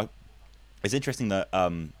getting there. And it's interesting that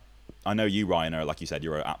I know you, Ryan, are, like you said,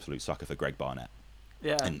 you're an absolute sucker for Greg Barnett.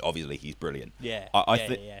 Yeah. And obviously he's brilliant. Yeah.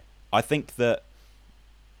 I think that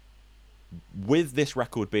with this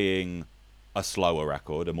record being a slower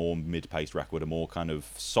record, a more mid-paced record, a more kind of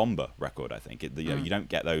somber record, I think you don't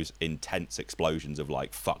get those intense explosions of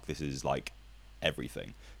like, fuck, this is like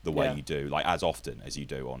everything the way you do, like as often as you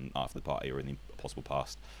do on After the Party or in the Impossible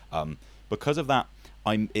Past. Because of that,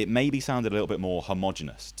 it maybe sounded a little bit more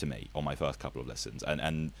homogenous to me on my first couple of listens,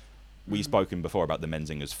 and we've spoken before about the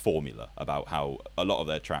Menzingers formula, about how a lot of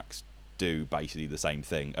their tracks do basically the same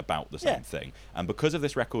thing about the same thing. And because of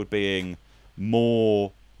this record being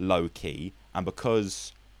more low-key, and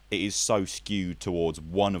because it is so skewed towards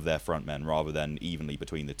one of their frontmen rather than evenly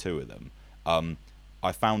between the two of them,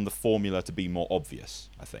 I found the formula to be more obvious,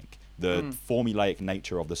 I think. The formulaic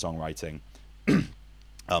nature of the songwriting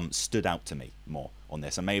stood out to me more on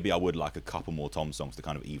this. And maybe I would like a couple more Tom songs to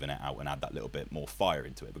kind of even it out and add that little bit more fire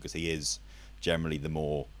into it, because he is generally the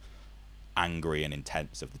more angry and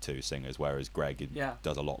intense of the two singers, whereas Greg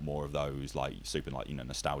does a lot more of those like super like, you know,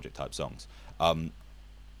 nostalgic type songs.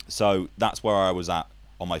 So that's where I was at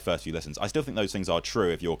on my first few listens. I still think those things are true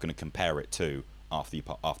if you're going to compare it to After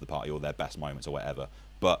the Party or their best moments or whatever.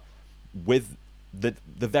 But with the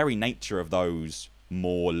very nature of those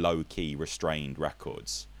more low-key, restrained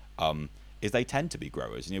records, is they tend to be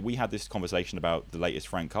growers. You know, we had this conversation about the latest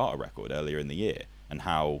Frank Carter record earlier in the year, and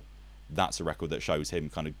how that's a record that shows him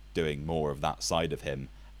kind of doing more of that side of him,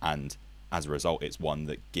 and as a result, it's one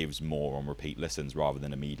that gives more on repeat listens rather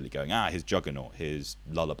than immediately going, his Juggernaut, his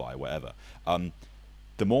Lullaby, whatever.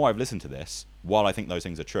 The more I've listened to this, while I think those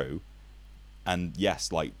things are true, and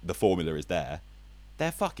yes, like, the formula is there,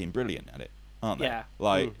 they're fucking brilliant at it, aren't they?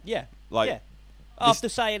 Yeah. Like, After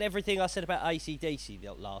saying everything I said about AC/DC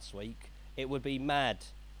last week, it would be mad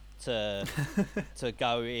to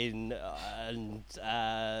go in and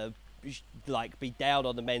like be down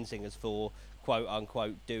on the Menzingers for quote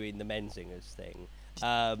unquote doing the Menzingers thing,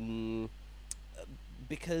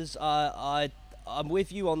 because I'm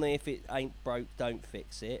with you on the if it ain't broke don't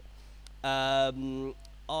fix it.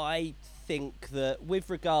 I think that with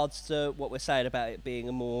regards to what we're saying about it being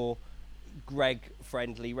a more Greg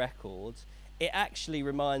friendly record, it actually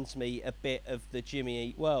reminds me a bit of the Jimmy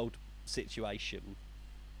Eat World situation,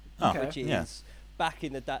 which is back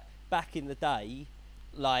in the day,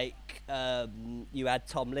 like you had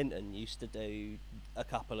Tom Linton used to do a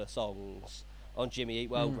couple of songs on Jimmy Eat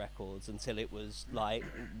World records until it was like,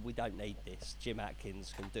 we don't need this, Jim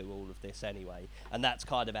Atkins can do all of this anyway. And that's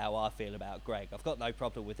kind of how I feel about Greg. I've got no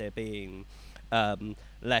problem with there being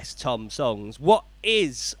less Tom songs. What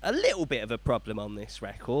is a little bit of a problem on this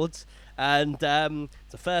record, and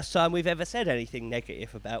it's the first time we've ever said anything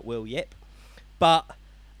negative about Will Yip, but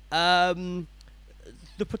the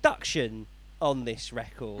production on this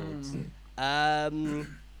record, while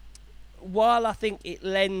I think it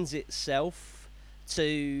lends itself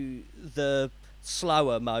to the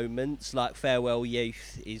slower moments, like Farewell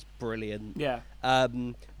Youth is brilliant. Yeah.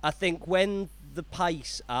 I think when the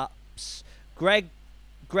pace ups,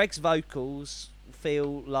 Greg's vocals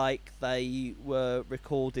feel like they were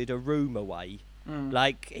recorded a room away.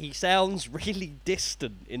 Like, he sounds really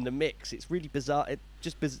distant in the mix. It's really bizarre.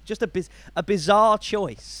 Just a bizarre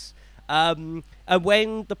choice. And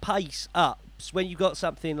when the pace ups, when you got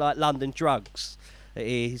something like London Drugs, it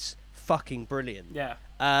is fucking brilliant. Yeah.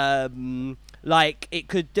 Like, it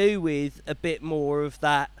could do with a bit more of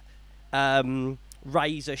that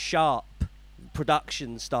razor sharp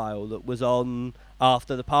production style that was on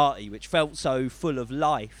After the Party, which felt so full of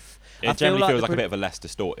life. It generally feels like a bit of a less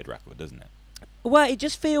distorted record, doesn't it? Well, it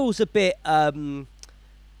just feels a bit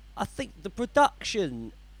I think the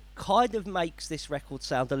production kind of makes this record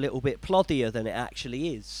sound a little bit ploddier than it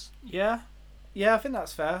actually is. Yeah, I think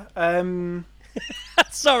that's fair.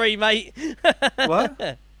 Sorry, mate.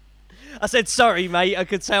 What? I said sorry, mate. I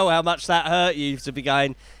could tell how much that hurt you to be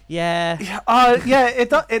going, yeah.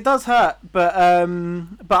 It does hurt, but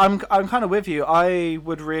I'm kind of with you. I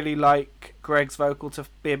would really like Greg's vocal to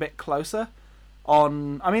be a bit closer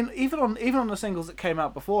on. I mean, even on the singles that came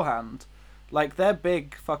out beforehand, like, they're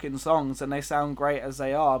big fucking songs and they sound great as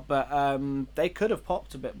they are, but they could have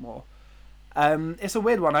popped a bit more. It's a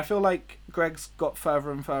weird one. I feel like Greg's got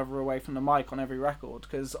further and further away from the mic on every record,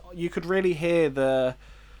 because you could really hear the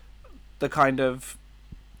kind of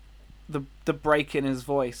the break in his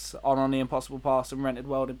voice on The Impossible Past and Rented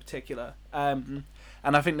World in particular. And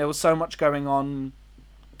I think there was so much going on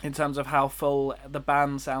in terms of how full the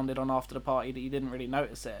band sounded on After the Party that you didn't really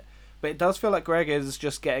notice it. But it does feel like Greg is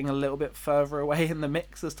just getting a little bit further away in the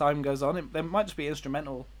mix as time goes on. They might just be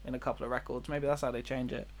instrumental in a couple of records. Maybe that's how they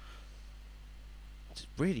change it. It's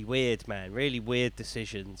really weird, man. Really weird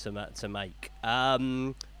decision to make.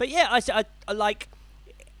 But yeah, I like.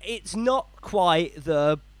 It's not quite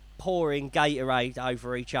the pouring Gatorade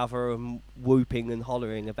over each other and whooping and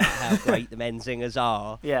hollering about how great the Menzingers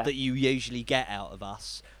are that you usually get out of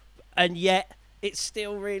us, and yet it's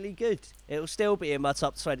still really good. It'll still be in my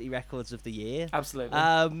top 20 records of the year.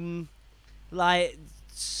 Absolutely. Like,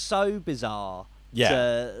 so bizarre.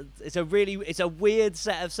 Yeah. It's a weird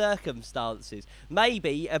set of circumstances.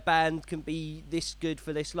 Maybe a band can be this good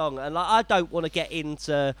for this long, and like, I don't want to get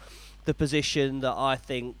into the position that I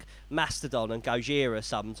think Mastodon and Gojira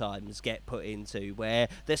sometimes get put into, where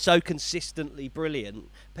they're so consistently brilliant,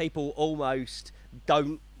 people almost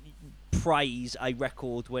don't praise a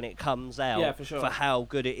record when it comes out for how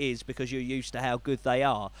good it is, because you're used to how good they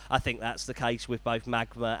are. I think that's the case with both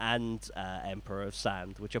Magma and Emperor of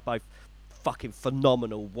Sand, which are both fucking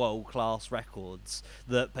phenomenal world-class records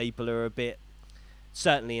that people are a bit,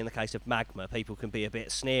 certainly in the case of Magma, people can be a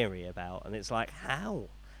bit sneery about, and it's like, how?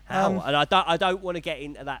 And I don't want to get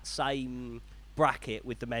into that same bracket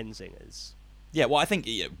with the Menzingers. Yeah, well, I think,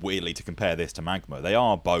 weirdly, to compare this to Magma, they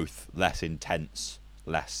are both less intense,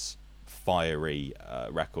 less fiery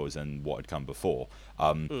records than what had come before.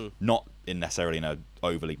 Not necessarily in an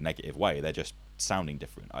overly negative way, they're just sounding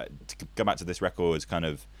different. To go back to this record's kind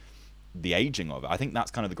of the aging of it, I think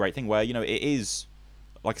that's kind of the great thing, where, you know, it is,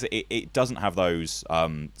 like I said, it doesn't have those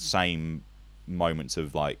same moments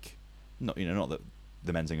of, like, not that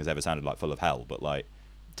the Menzingers ever sounded like full of hell, but like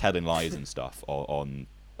telling lies and stuff on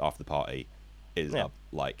After the Party is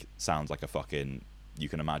like sounds like a fucking, you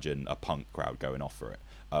can imagine a punk crowd going off for it,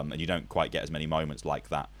 and you don't quite get as many moments like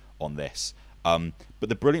that on this, but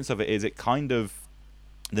the brilliance of it is it kind of,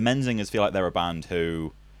 the Menzingers feel like they're a band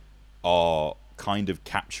who are kind of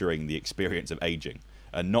capturing the experience of aging,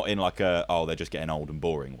 and not in like a, oh, they're just getting old and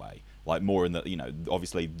boring way, like more in that, you know,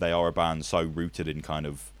 obviously they are a band so rooted in kind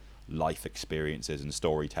of life experiences and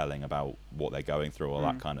storytelling about what they're going through, all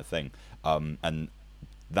that kind of thing, and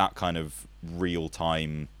that kind of real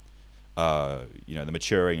time, you know, the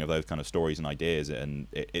maturing of those kind of stories and ideas, and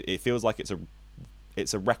it feels like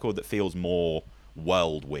it's a record that feels more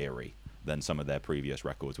world weary than some of their previous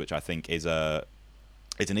records, which I think is an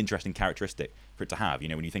interesting characteristic for it to have. You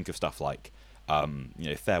know, when you think of stuff like, you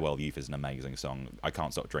know, Farewell Youth is an amazing song. I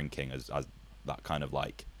Can't Stop Drinking as that kind of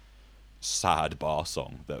like sad bar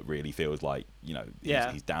song that really feels like, you know,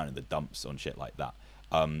 he's down in the dumps on shit like that.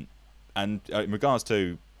 And in regards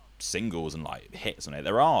to singles and like hits on it,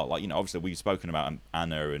 there are, like, you know, obviously we've spoken about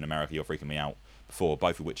Anna and America You're Freaking Me Out before,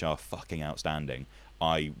 both of which are fucking outstanding.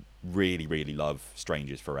 I really, really love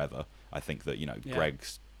Strangers Forever. I think that, you know,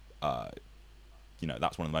 Greg's, you know,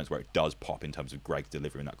 that's one of the moments where it does pop in terms of Greg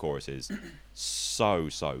delivering that chorus is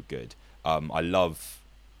so good. I love,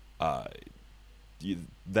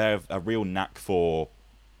 they're a real knack for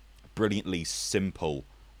brilliantly simple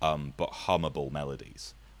but hummable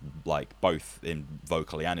melodies, like both in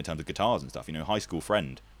vocally and in terms of guitars and stuff. You know, High School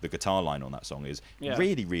Friend, the guitar line on that song is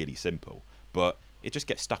really, really simple, but it just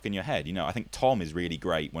gets stuck in your head. You know, I think Tom is really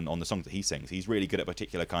great when on the songs that he sings. He's really good at a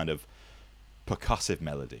particular kind of percussive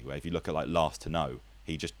melody, where if you look at like Last to Know,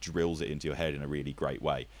 he just drills it into your head in a really great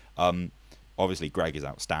way. Obviously Greg is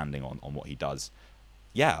outstanding on what he does.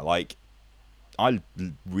 Yeah, like, I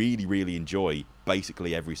really, really enjoy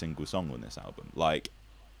basically every single song on this album. Like,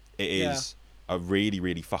 it is a really,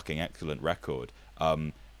 really fucking excellent record.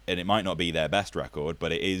 And it might not be their best record,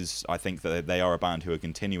 but it is, I think that they are a band who are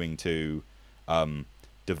continuing to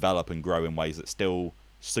develop and grow in ways that still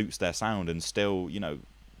suits their sound, and still, you know,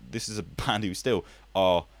 this is a band who still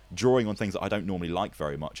are drawing on things that I don't normally like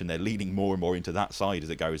very much, and they're leaning more and more into that side as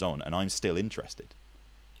it goes on, and I'm still interested.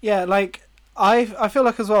 Yeah, like, I feel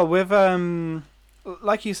like as well with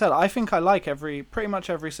like you said, I think I like pretty much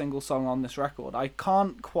every single song on this record. I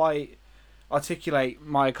can't quite articulate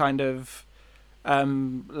my kind of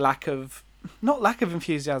lack of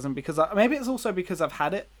enthusiasm, because maybe it's also because I've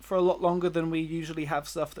had it for a lot longer than we usually have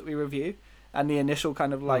stuff that we review, and the initial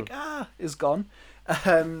kind of like is gone.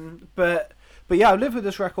 But yeah, I live with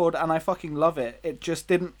this record and I fucking love it. It just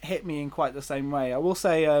didn't hit me in quite the same way. I will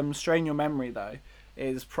say Strain Your Memory though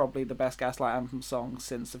is probably the best Gaslight Anthem song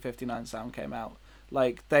since the 59 Sound came out.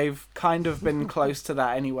 Like, they've kind of been close to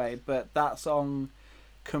that anyway, but that song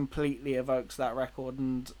completely evokes that record,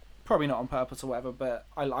 and probably not on purpose or whatever, but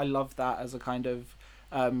I love that as a kind of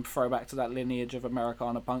throwback to that lineage of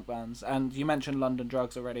Americana punk bands. And you mentioned London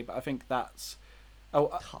Drugs already, but I think that's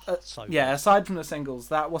so yeah, aside from the singles,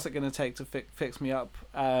 that What's It Gonna Take to Fix Me Up,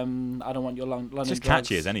 I Don't Want Your London Drugs. It's just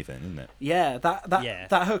catchy as anything, isn't it? Yeah,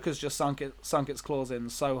 that hook has just sunk its claws in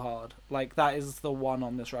so hard. Like, that is the one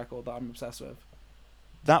on this record that I'm obsessed with.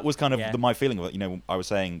 that was kind of Yeah. my feeling of it. You know, I was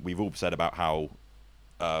saying we've all said about how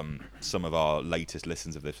some of our latest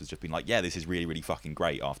listens of this has just been like, yeah, this is really, really fucking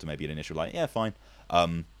great. After maybe an initial like, yeah, fine.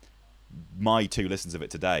 My 2 listens of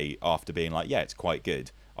it today, after being like, yeah, it's quite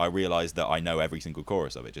good, I realised that I know every single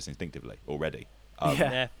chorus of it just instinctively already.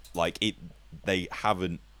 Yeah. Like they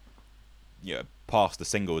haven't, past the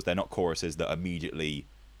singles. They're not choruses that immediately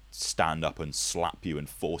stand up and slap you and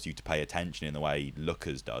force you to pay attention in the way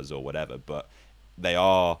Lookers does or whatever. But they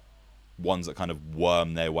are ones that kind of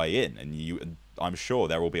worm their way in, and I'm sure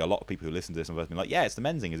there will be a lot of people who listen to this and be like, yeah, it's the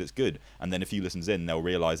Menzingers, it's good. And then a few listens in, they'll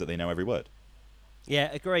realise that they know every word. Yeah,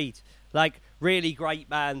 agreed. Like, really great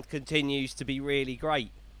band continues to be really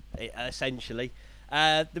great, essentially.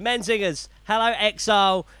 The Menzingers, Hello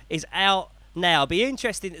Exile, is out now. Be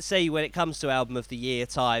interesting to see when it comes to Album of the Year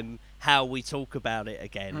time how we talk about it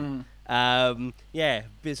again. Yeah,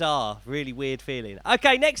 bizarre, really weird feeling.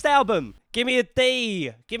 Okay, next album. Give me a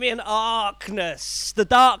D. Give me an Darkness. The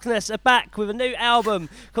Darkness are back with a new album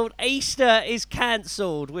called Easter is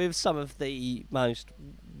Cancelled, with some of the most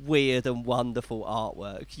weird and wonderful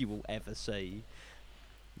artwork you will ever see.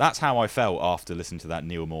 That's how I felt after listening to that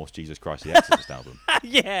Neil Morse Jesus Christ the Exorcist album.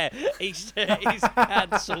 Yeah, Easter is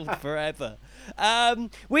cancelled forever.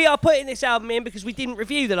 We are putting this album in because we didn't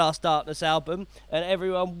review the last Darkness album and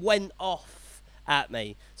everyone went off at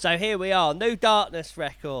me. So here we are, new Darkness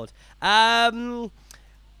record. God,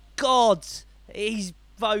 his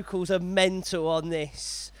vocals are mental on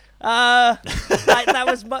this. That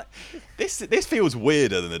was my... This feels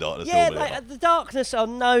weirder than the Darkness. Yeah, normally. the Darkness are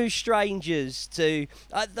no strangers to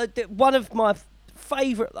one of my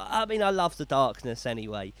favourite. I mean, I love the Darkness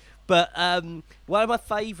anyway, but one of my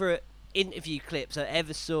favourite interview clips I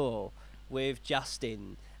ever saw with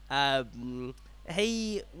Justin.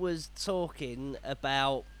 He was talking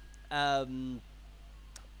about them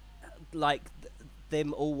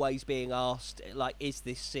always being asked, like, is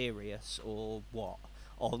this serious or what?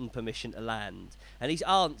 On Permission to Land, and his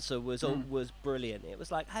answer was brilliant. It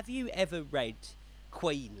was like, have you ever read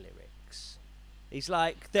Queen lyrics? He's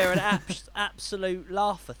like, they're an absolute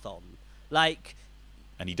laughathon. Like,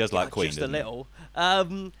 and he does like Queen, just a little.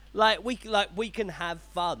 We can have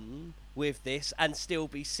fun with this and still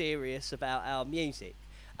be serious about our music.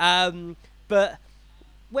 But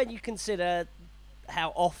when you consider how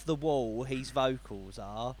off the wall his vocals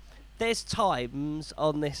are, there's times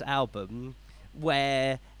on this album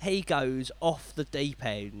where he goes off the deep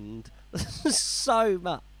end so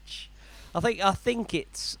much. I think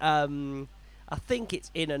it's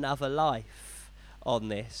In Another Life on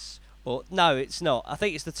this, or no, it's not. I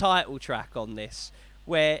think it's the title track on this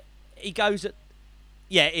where he goes at.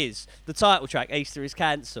 Yeah, it is the title track. Easter is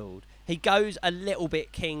Cancelled. He goes a little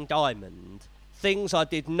bit King Diamond. Things I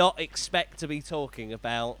did not expect to be talking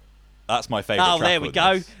about. That's my favourite. Oh, track there we on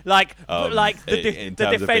go. this.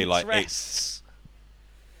 The defense rests.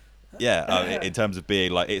 In terms of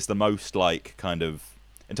being like, it's the most like kind of,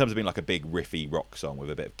 in terms of being like a big riffy rock song with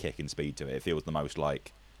a bit of kick and speed to it, it feels the most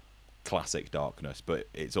like classic Darkness, but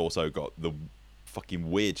it's also got the fucking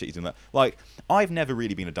weird shit he's in that. Like, I've never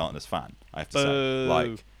really been a Darkness fan, I have to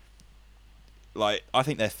say. Like I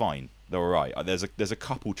think they're fine. They're alright. There's a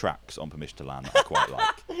couple tracks on Permission to Land that I quite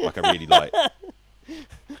like. Like,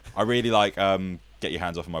 I really like Get Your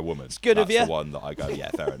Hands Off of My Woman. It's good That's of you. the one that I go, yeah,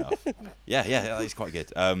 fair enough. Yeah, it's quite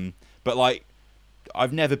good. But like,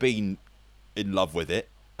 I've never been in love with it,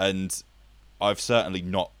 and I've certainly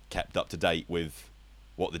not kept up to date with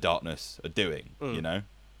what the Darkness are doing. You know,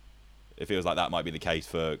 it feels like that might be the case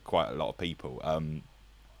for quite a lot of people. And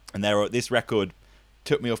this record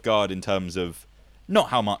took me off guard in terms of not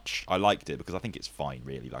how much I liked it, because I think it's fine,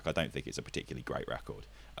 really. Like, I don't think it's a particularly great record.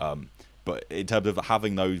 But in terms of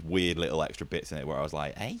having those weird little extra bits in it where I was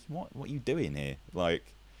like, hey, what are you doing here? Like,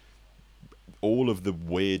 all of the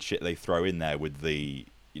weird shit they throw in there with the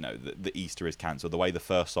Easter is Cancelled, the way the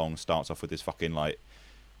first song starts off with this fucking, like,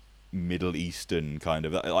 Middle Eastern kind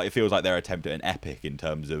of, like, it feels like they're attempting an epic in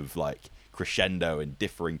terms of, like, crescendo and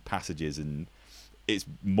differing passages, and it's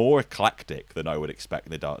more eclectic than I would expect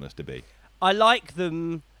the Darkness to be. I like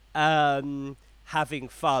them having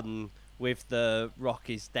fun with the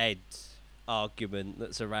rock is dead argument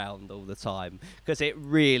that's around all the time, because it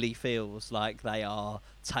really feels like they are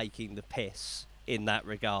taking the piss in that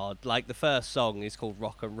regard. Like, the first song is called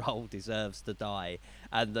Rock and Roll Deserves to Die,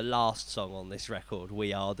 and the last song on this record,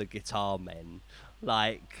 We Are the Guitar Men.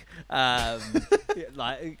 Like,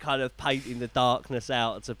 like, kind of painting the Darkness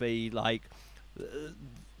out to be like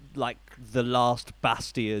the last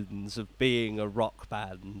bastions of being a rock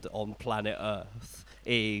band on planet Earth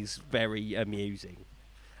is very amusing.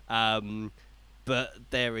 But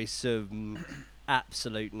there is some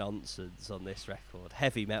absolute nonsense on this record.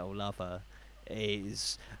 Heavy Metal Lover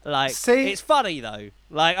is like, See? it's funny though.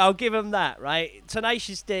 Like, I'll give them that, right?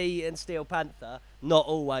 Tenacious D and Steel Panther, not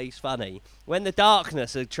always funny. When the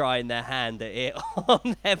Darkness are trying their hand at it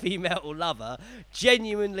on Heavy Metal Lover,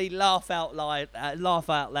 genuinely laugh out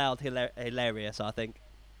loud, hilarious, I think.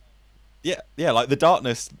 Yeah, like the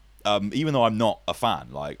Darkness. Even though I'm not a fan,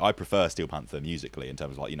 like I prefer Steel Panther musically in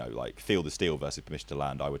terms of like Feel the Steel versus Permission to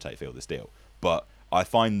Land. I would take Feel the Steel, but I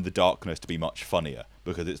find the Darkness to be much funnier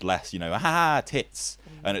because it's less, tits,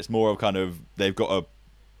 and it's more of kind of they've got a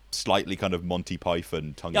slightly kind of Monty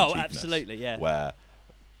Python tongue-in-cheekness. Oh, absolutely, yeah. Where,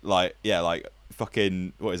 like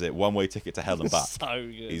fucking what is it? One Way Ticket to Hell and Back. So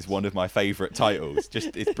good. Is one of my favourite titles.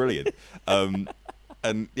 Just it's brilliant. And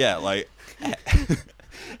yeah, like.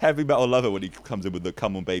 Heavy Metal Lover, when he comes in with the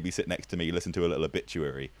 "Come on, baby, sit next to me, listen to a little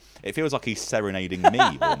obituary," it feels like he's serenading me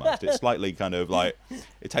almost. It's slightly kind of like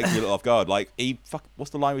it takes me a little off guard. Like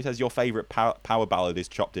what's the line where he says your favourite power ballad is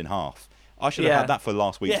Chopped in Half? I should have had that for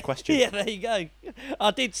last week's question. Yeah, there you go.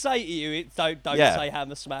 I did say to you, don't say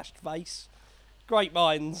Hammer Smashed Face. Great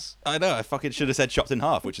minds. I know. I fucking should have said Chopped in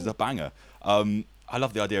Half, which is a banger. I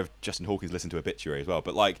love the idea of Justin Hawkins listening to obituary as well.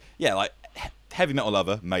 But like Heavy Metal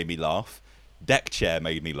Lover made me laugh. Deck Chair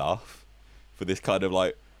made me laugh for this kind of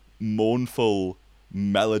like mournful,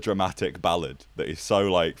 melodramatic ballad that is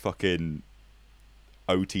so like fucking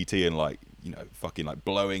OTT and like fucking like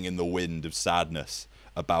blowing in the wind of sadness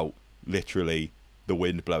about literally the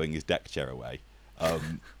wind blowing his deck chair away.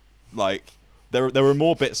 Like there were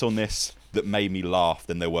more bits on this that made me laugh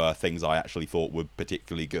than there were things I actually thought were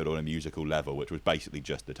particularly good on a musical level, which was basically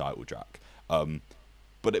just the title track.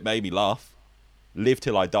 But it made me laugh. Live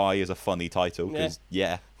Till I Die is a funny title because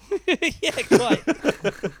yeah, quite.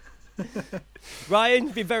 Ryan,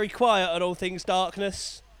 been very quiet on all things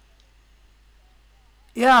Darkness.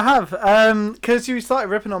 Yeah, I have. Because you started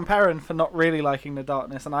ripping on Perrin for not really liking the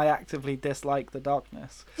Darkness, and I actively dislike the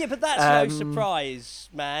Darkness. Yeah, but that's no surprise,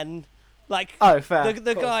 man. Like, fair.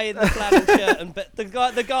 The guy in the flannel shirt and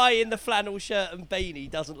the guy in the flannel shirt and beanie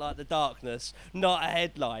doesn't like the Darkness. Not a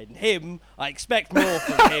headline. Him, I expect more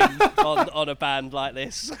from him on a band like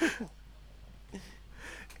this.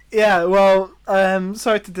 Yeah, well,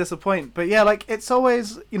 sorry to disappoint, but yeah, like it's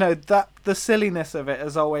always that the silliness of it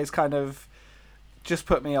has always kind of just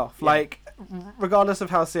put me off. Yeah. Like, regardless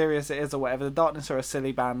of how serious it is or whatever, the Darkness are a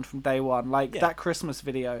silly band from day one. Like that Christmas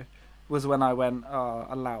video was when I went, oh,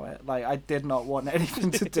 allow it. Like, I did not want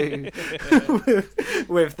anything to do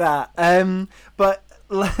with that. But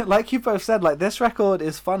like you both said, like this record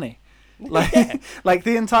is funny. Like, like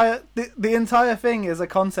the entire thing is a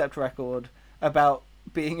concept record about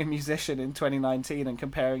being a musician in 2019 and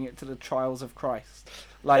comparing it to the trials of Christ.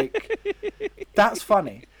 Like, that's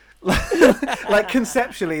funny. Like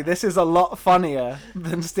conceptually, this is a lot funnier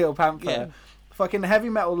than Steel Panther. Yeah. Fucking heavy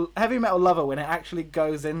metal Lover, when it actually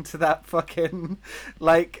goes into that fucking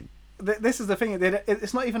like this is the thing,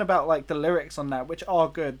 it's not even about like the lyrics on that, which are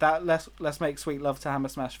good. That let's make sweet love to Hammer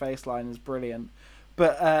Smash Face line is brilliant,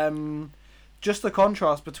 but just the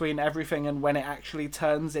contrast between everything and when it actually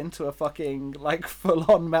turns into a fucking like full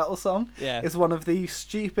on metal song is one of the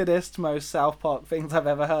stupidest, most South Park things I've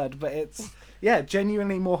ever heard. But it's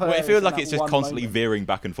genuinely more. Well, it feels like it's just constantly veering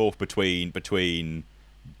back and forth between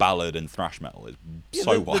ballad and thrash metal. It's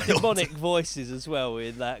so wild. The demonic voices as well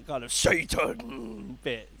in that kind of Satan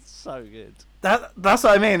bit. It's so good. That's what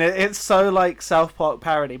I mean. It's so like South Park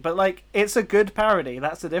parody, but like it's a good parody.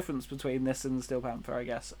 That's the difference between this and Steel Panther, I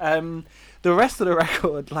guess. The rest of the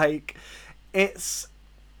record, like, it's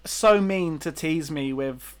so mean to tease me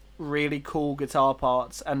with really cool guitar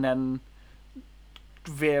parts and then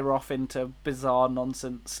veer off into bizarre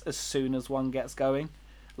nonsense as soon as one gets going.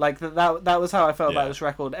 Like that was how I felt about this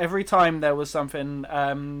record. Every time there was something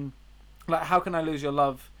like How Can I Lose Your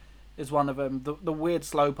Love is one of them. The weird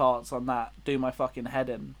slow parts on that do my fucking head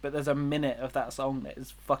in. But there's a minute of that song that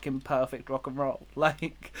is fucking perfect rock and roll.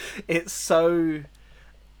 Like, it's so.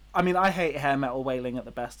 I mean, I hate hair metal wailing at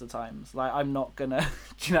the best of times. Like, I'm not gonna.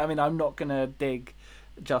 Do you know what I mean? I'm not gonna dig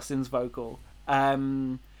Justin's vocal.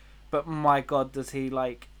 But my God, does he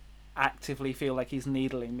like actively feel like he's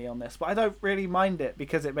needling me on this? But I don't really mind it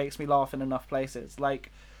because it makes me laugh in enough places.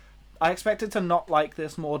 Like, I expected to not like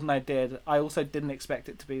this more than I did. I also didn't expect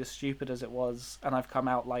it to be as stupid as it was, and I've come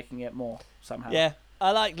out liking it more somehow. Yeah,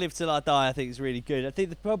 I like Live Till I Die. I think it's really good. I think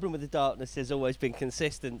the problem with the Darkness has always been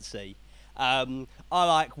consistency. I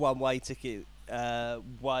like One Way Ticket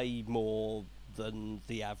way more than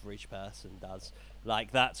the average person does.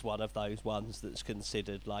 Like, that's one of those ones that's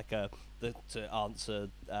considered like to answer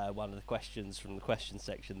one of the questions from the question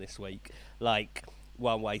section this week. Like,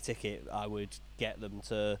 one-way ticket, I would get them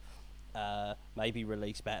to maybe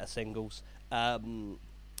release better singles.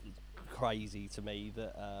 Crazy to me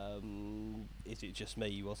that Is It Just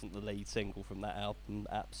Me wasn't the lead single from that album.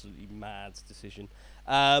 Absolutely mad decision.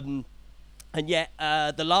 And yet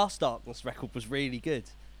the Last Darkness record was really good.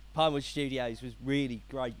 Pinewood Studios was really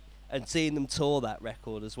great, and seeing them tour that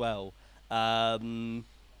record as well, out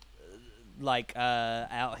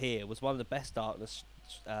here, was one of the best Darkness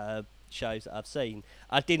shows that I've seen.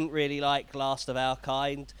 I didn't really like Last of Our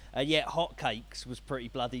Kind, and yet Hotcakes was pretty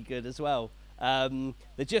bloody good as well.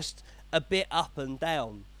 They're just a bit up and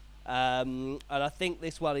down, and I think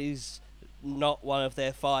this one is not one of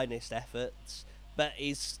their finest efforts, but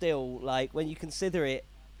is still, like, when you consider it,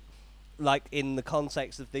 like, in the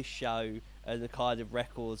context of this show and the kind of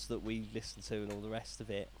records that we listen to and all the rest of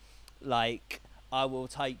it, like, I will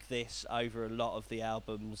take this over a lot of the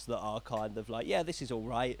albums that are kind of like, yeah, this is all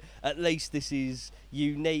right. At least this is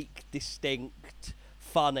unique, distinct,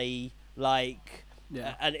 funny, like,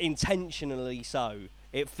 and intentionally so.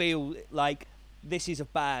 It feels like this is a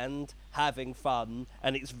band having fun,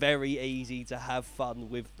 and it's very easy to have fun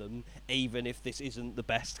with them, even if this isn't the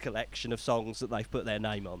best collection of songs that they've put their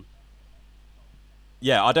name on.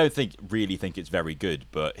 Yeah, I don't really think it's very good,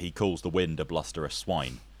 but he calls the wind a blusterous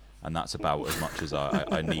swine, and that's about as much as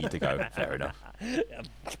I need to go. Fair enough.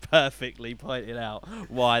 Perfectly pointed out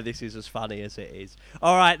why this is as funny as it is.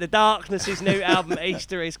 All right, The Darkness' new album,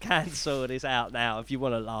 Easter is Cancelled, is out now. If you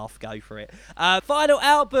want to laugh, go for it. Final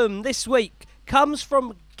album this week comes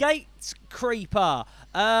from Gatecreeper.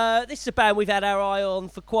 This is a band we've had our eye on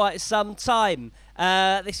for quite some time.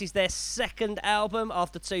 This is their second album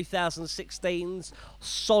after 2016's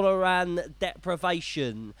Sonoran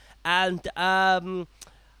Deprivation. And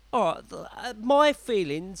all right, my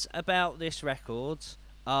feelings about this record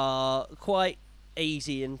are quite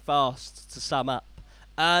easy and fast to sum up.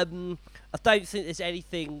 I don't think there's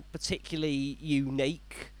anything particularly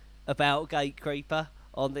unique about Gatecreeper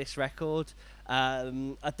on this record.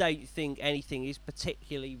 I don't think anything is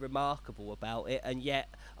particularly remarkable about it, and yet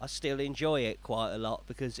I still enjoy it quite a lot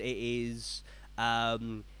because it is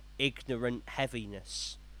ignorant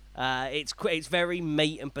heaviness. It's very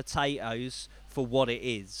meat and potatoes for what it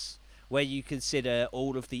is, where you consider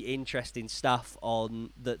all of the interesting stuff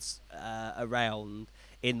that's around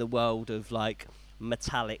in the world of, like,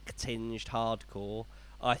 metallic tinged hardcore.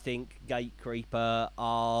 I think Gatecreeper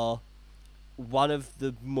are one of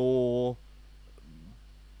the more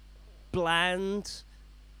bland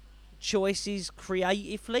choices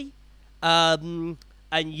creatively, and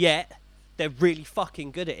yet they're really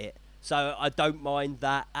fucking good at it. So I don't mind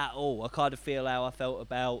that at all. I kind of feel how I felt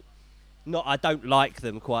about... I don't like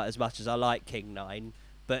them quite as much as I like King Nine,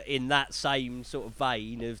 but in that same sort of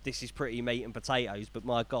vein of this is pretty meat and potatoes, but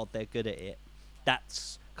my God, they're good at it.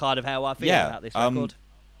 That's kind of how I feel about this record.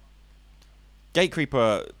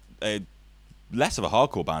 Gatecreeper, less of a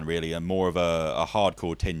hardcore band really, and more of a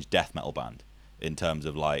hardcore tinged death metal band in terms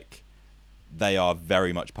of, like, they are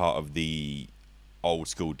very much part of the old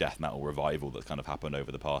school death metal revival that's kind of happened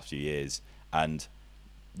over the past few years, and,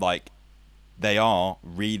 like, they are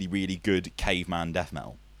really, really good caveman death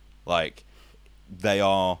metal. Like, they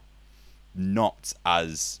are not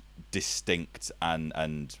as distinct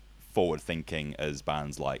and forward thinking as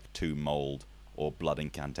bands like Tomb Mold or Blood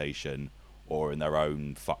Incantation, or in their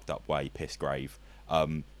own fucked up way, Pissgrave.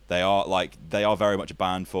 They are very much a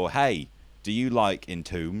band for, hey, do you like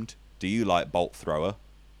Entombed? Do you like Bolt Thrower?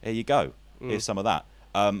 Here you go. Here's some of that.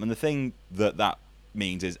 And the thing that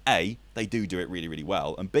means is, A, they do it really, really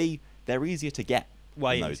well, and B, they're easier to get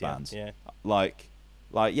than those bands. Yeah. Like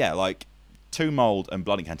Tomb Mold and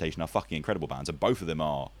Blood Incantation are fucking incredible bands, and both of them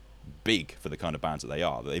are big for the kind of bands that they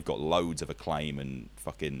are. They've got loads of acclaim and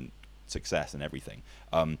fucking success and everything.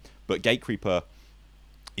 But Gatecreeper,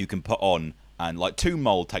 you can put on, and, like, Tomb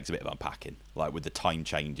Mold takes a bit of unpacking, like, with the time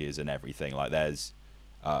changes and everything. Like, there's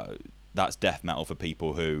that's death metal for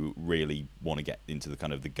people who really want to get into the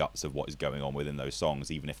kind of the guts of what is going on within those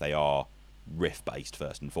songs, even if they are riff based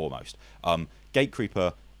first and foremost.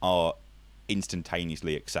 Gatecreeper are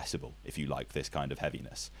instantaneously accessible if you like this kind of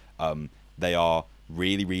heaviness. They are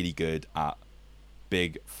really, really good at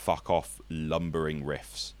big fuck off lumbering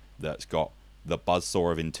riffs that's got the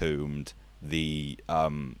buzzsaw of Entombed,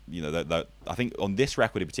 I think on this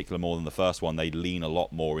record in particular, more than the first one, they lean a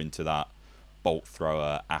lot more into that Bolt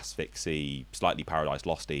Thrower, Asphyxie, slightly Paradise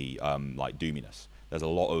Losty, like doominess. There's a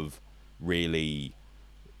lot of really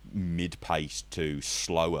mid-paced to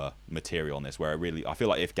slower material on this, where I feel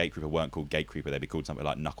like if Gatecreeper weren't called Gatecreeper, they'd be called something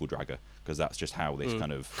like Knuckle Dragger, because that's just how this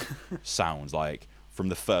kind of sounds. Like, from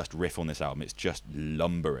the first riff on this album, it's just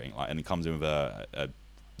lumbering, like, and it comes in with a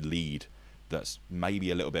lead that's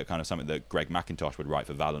maybe a little bit kind of something that Greg McIntosh would write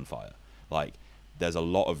for Valenfire. Like, there's a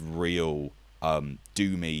lot of real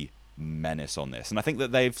doomy menace on this, and I think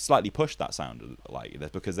that they've slightly pushed that sound, like,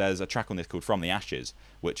 because there's a track on this called From the Ashes,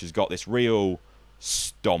 which has got this real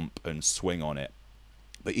stomp and swing on it,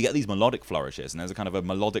 but you get these melodic flourishes, and there's a kind of a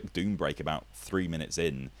melodic doom break about 3 minutes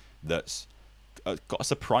in that's got a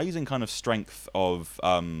surprising kind of strength of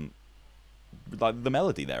like the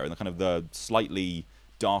melody there, and the kind of the slightly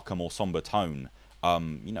darker, more somber tone.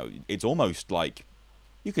 It's almost like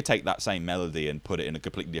you could take that same melody and put it in a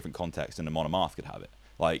completely different context, and a Monomath could have it.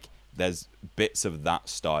 Like, there's bits of that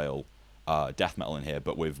style death metal in here,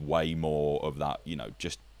 but with way more of that,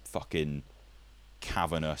 just fucking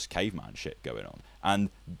cavernous caveman shit going on. And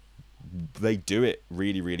they do it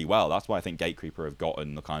really, really well. That's why I think Gatecreeper have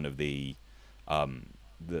gotten the kind of the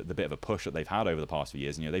bit of a push that they've had over the past few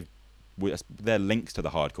years. And, their links to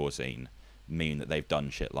the hardcore scene mean that they've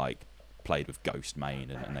done shit like played with Ghost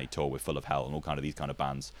Main, and they tour with Full of Hell and all kind of these kind of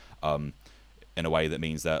bands in a way that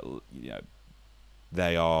means that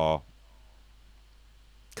they are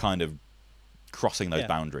kind of crossing those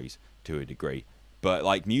boundaries to a degree. But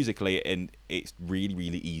like musically, it's really,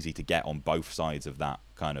 really easy to get on both sides of that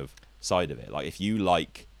kind of side of it. Like, if you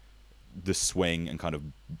like the swing and kind of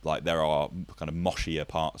like, there are kind of moshier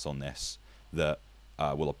parts on this that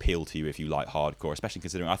will appeal to you if you like hardcore, especially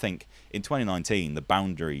considering I think in 2019 the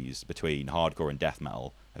boundaries between hardcore and death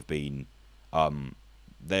metal have been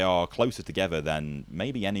they are closer together than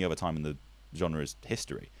maybe any other time in the genre's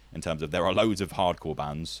history, in terms of there are loads of hardcore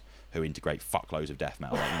bands who integrate fuckloads of death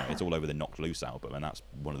metal. Like, it's all over the Knocked Loose album, and that's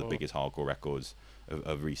one of the biggest hardcore records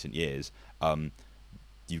of recent years.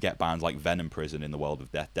 You get bands like Venom Prison in the world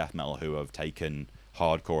of death metal who have taken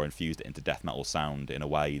hardcore and fused it into death metal sound in a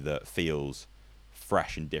way that feels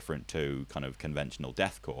fresh and different to kind of conventional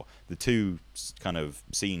deathcore. The two kind of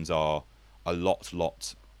scenes are a lot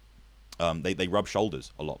they rub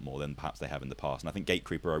shoulders a lot more than perhaps they have in the past, and I think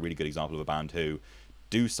Gatecreeper are a really good example of a band who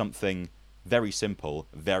do something very simple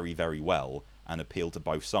very, very well and appeal to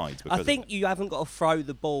both sides. I think you haven't got to throw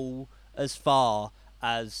the ball as far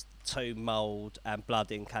as Tomb Mold and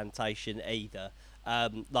Blood Incantation either.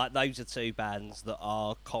 Like, those are two bands that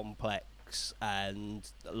are complex, and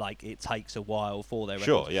like, it takes a while for their records.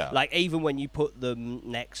 Sure, yeah. Like, even when you put them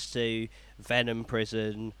next to Venom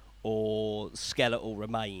Prison or Skeletal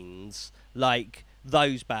Remains, like,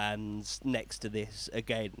 those bands next to this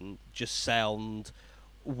again just sound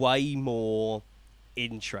way more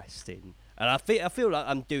interesting. And I feel like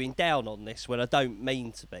I'm doing down on this when I don't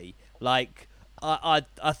mean to be. Like, I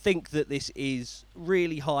think that this is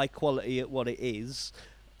really high quality at what it is,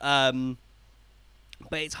 but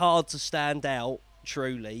it's hard to stand out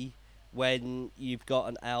truly when you've got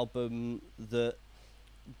an album that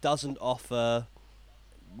doesn't offer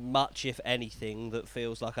much, if anything, that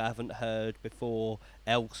feels like I haven't heard before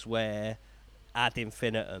elsewhere ad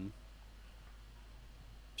infinitum.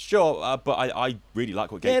 Sure, but I really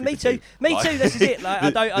like what Gatecreeper me too. do. Me too. This is it.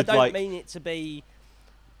 Like, I don't like, mean it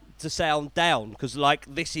to sound down, because like,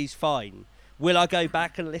 this is fine. Will I go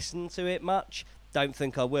back and listen to it much? Don't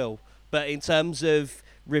think I will. But in terms of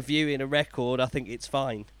reviewing a record, I think it's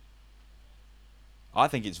fine. I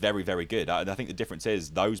think it's very, very good. I think the difference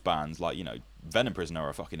is those bands, like, Venom Prison are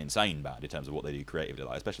a fucking insane band in terms of what they do creatively,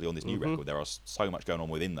 like, especially on this new record. There are so much going on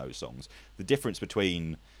within those songs. The difference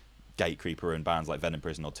between Gatecreeper and bands like Venom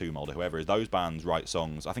Prison or Tomb Mold or whoever is those bands write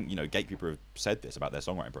songs. I think, Gatecreeper have said this about their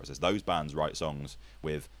songwriting process. Those bands write songs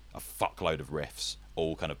with a fuckload of riffs,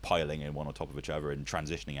 all kind of piling in one on top of each other and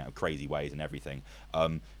transitioning out of crazy ways and everything.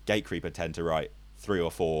 Gatecreeper tend to write 3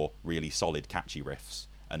 or 4 really solid, catchy riffs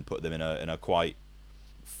and put them in a quite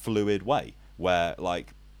fluid way, where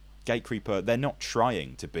like Gatecreeper, they're not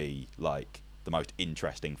trying to be like the most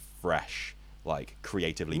interesting, fresh, like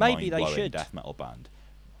creatively mind-blowing death metal band.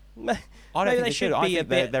 I don't think they should be a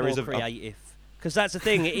bit more creative, because that's the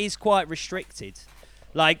thing, it is quite restricted.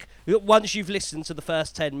 Like, once you've listened to the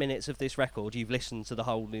first 10 minutes of this record, you've listened to the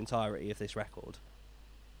whole entirety of this record.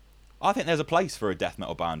 I think there's a place for a death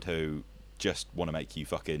metal band who just want to make you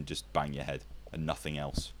fucking just bang your head and nothing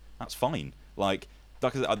else. That's fine. Like,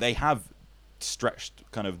 they have stretched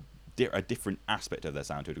kind of a different aspect of their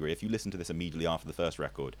sound to a degree. If you listen to this immediately after the first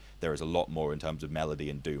record, there is a lot more in terms of melody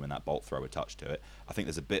and doom and that bolt thrower touch to it. I think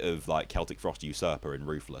there's a bit of like Celtic Frost Usurper and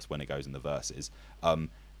Ruthless when it goes in the verses.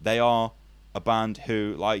 They are a band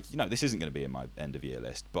who, like, this isn't going to be in my end of year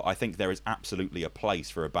list, but I think there is absolutely a place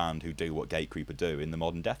for a band who do what Gatecreeper do in the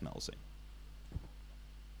modern death metal scene.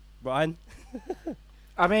 Ryan?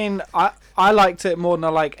 I mean, I liked it more than I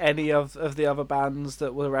like any of the other bands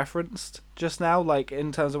that were referenced just now. Like,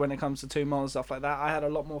 in terms of when it comes to Tomb and stuff like that, I had a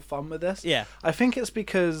lot more fun with this. Yeah. I think it's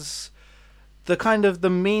because the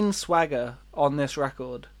mean swagger on this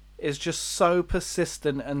record is just so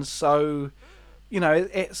persistent and so,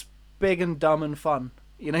 it's big and dumb and fun.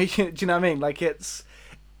 Do you know what I mean? Like, it's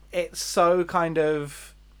so kind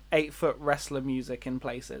of 8-foot wrestler music in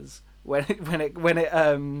places when it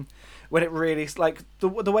really, like, the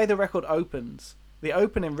way the record opens, the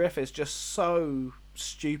opening riff is just so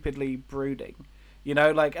stupidly brooding,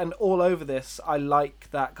 and all over this I like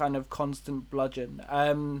that kind of constant bludgeon.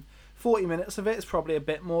 40 minutes of it is probably a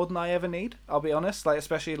bit more than I ever need, I'll be honest, like,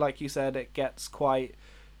 especially like you said, it gets quite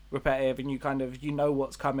repetitive and you know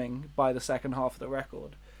what's coming by the second half of the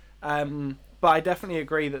record. But I definitely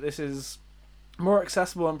agree that this is more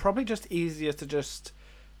accessible and probably just easier to just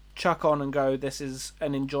chuck on and go, this is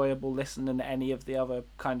an enjoyable listen than any of the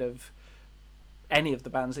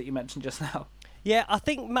bands that you mentioned just now. Yeah, I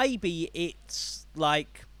think maybe it's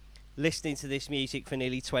like listening to this music for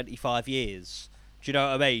nearly 25 years. Do you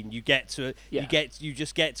know what I mean? You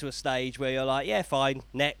just get to a stage where you're like, yeah, fine,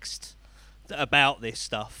 next, about this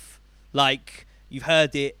stuff. Like, you've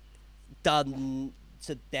heard it done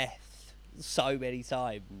to death so many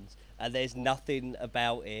times, and there's nothing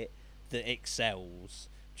about it that excels.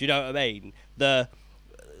 Do you know what I mean? The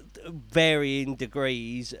varying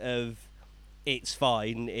degrees of it's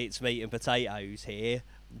fine, it's meat and potatoes here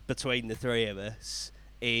between the three of us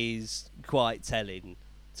is quite telling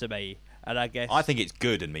to me. And I think it's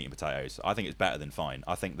good in meat and potatoes. I think it's better than fine.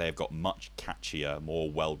 I think they've got much catchier,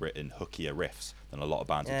 more well-written, hookier riffs than a lot of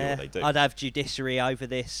bands who do what they do. I'd have Judiciary over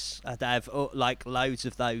this. I'd have like loads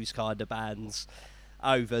of those kind of bands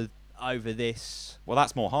over this. Well,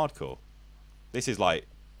 that's more hardcore. This is like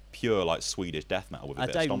pure like Swedish death metal with a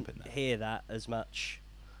bit of stomp in there. I don't hear that as much,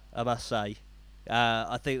 I must say.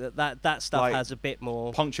 I think that stuff like, has a bit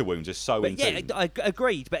more. Puncture Wounds is so Entombed. Yeah, I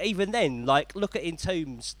agreed. But even then, like, look at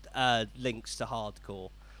Entombed's links to hardcore.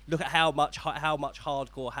 Look at how much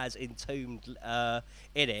hardcore has Entombed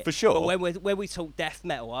in it. For sure. But when we talk death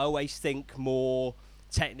metal, I always think more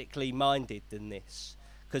technically minded than this,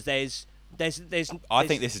 because there's. I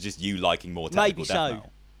think this is just you liking more technical death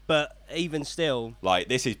metal. But even still, like,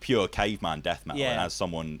 this is pure caveman death metal, and as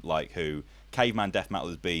someone like who caveman death metal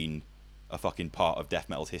has been a fucking part of death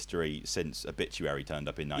metal's history since Obituary turned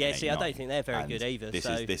up in 1989. Yeah, see, I don't think they're very good either. This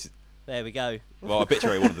is there we go. Well,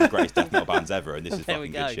 Obituary, one of the greatest death metal bands ever, and this is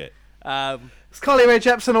fucking good shit. It's Carly Rae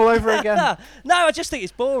Jepsen all over again. No, I just think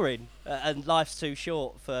it's boring, and life's too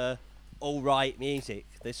short for all right music.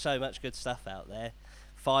 There's so much good stuff out there.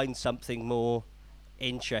 Find something more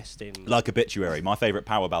interesting. Like Obituary, my favourite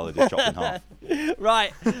power ballad is chopped in half.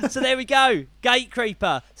 Right, so there we go.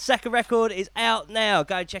 Gatecreeper, second record is out now.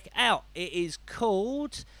 Go and check it out. It is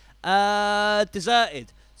called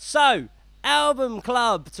Deserted. So, album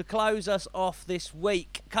club to close us off this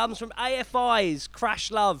week comes from AFI's Crash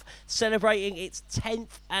Love, celebrating its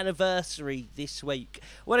 10th anniversary this week.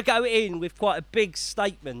 I want to go in with quite a big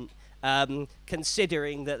statement,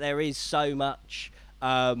 considering that there is so much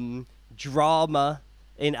drama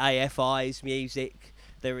in AFI's music.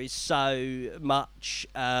 There is so much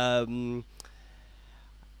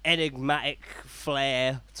enigmatic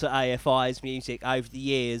flair to AFI's music over the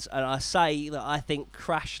years, and I say that I think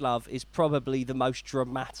Crash Love is probably the most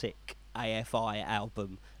dramatic AFI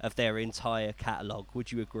album of their entire catalogue.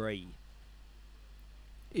 Would you agree?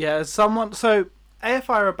 Yeah, so AFI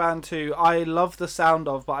are a band who I love the sound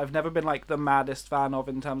of, but I've never been like the maddest fan of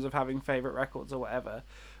in terms of having favourite records or whatever.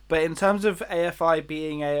 But in terms of AFI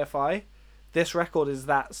being AFI, this record is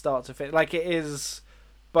that start to finish. Like, it is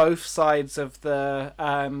both sides of the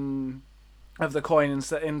coin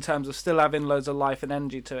in terms of still having loads of life and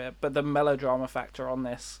energy to it, but the melodrama factor on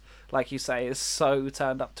this, like you say, is so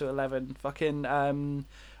turned up to 11. Fucking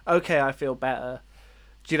Okay, I Feel Better.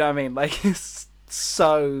 Do you know what I mean? Like, it's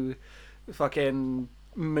so fucking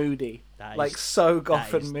moody. Like, so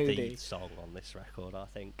goth and moody. That is the song on this record, I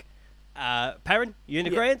think. Perrin, you in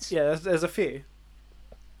agreement? Yeah, there's a few.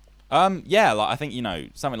 Yeah, like, I think,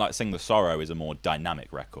 something like Sing the Sorrow is a more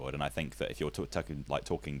dynamic record, and I think that if you're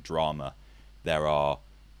talking drama, there are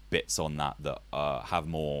bits on that have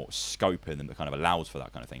more scope in them that kind of allows for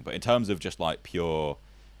that kind of thing. But in terms of just like pure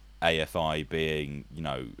AFI being,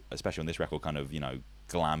 especially on this record, kind of,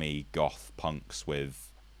 glammy goth punks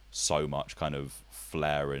with so much kind of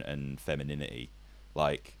flair and femininity,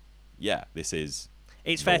 like, yeah, this is...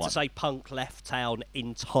 It's fair to say punk left town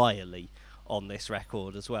entirely on this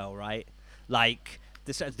record as well, right? Like,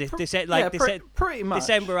 pretty much.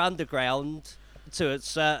 December Underground, to a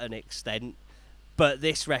certain extent, But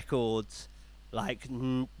this record, like,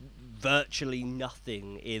 virtually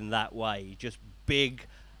nothing in that way. Just big...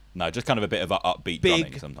 No, just kind of a bit of upbeat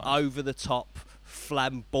drumming big, sometimes. over-the-top,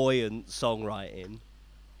 flamboyant songwriting.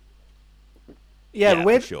 Yeah,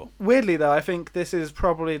 for sure. Weirdly though, I think this is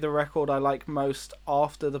probably the record I like most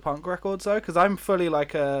after the punk records though, because I'm fully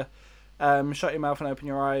like a Shut Your Mouth and Open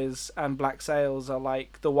Your Eyes and Black Sails are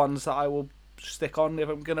like the ones that I will stick on if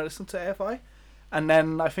I'm gonna listen to AFI, and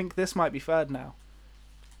then I think this might be third now.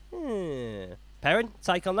 Perrin,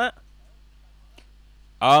 take on that?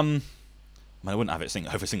 I wouldn't have it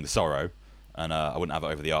oversing the Sorrow, and I wouldn't have it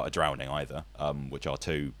over the Art of Drowning either, which are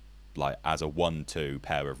two, like, as a 1-2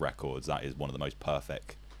 pair of records, that is one of the most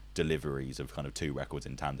perfect deliveries of kind of two records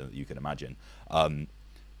in tandem that you can imagine. But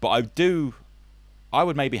I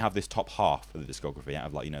would maybe have this top half of the discography out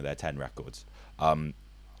of, like, their 10 records. And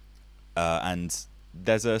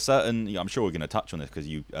there's a certain, I'm sure we're going to touch on this because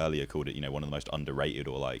you earlier called it, one of the most underrated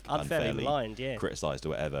or like unfairly criticised or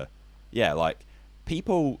whatever. Yeah, like,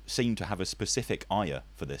 people seem to have a specific ire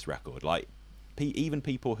for this record. Like, even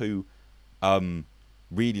people who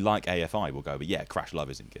really like AFI will go, but yeah, Crash Love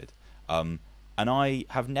isn't good. And I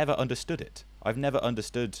have never understood it. I've never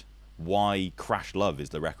understood why Crash Love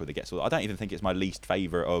is the record that gets... I don't even think it's my least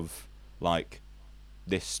favourite of, like,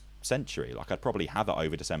 this century. Like, I'd probably have it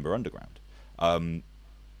over December Underground.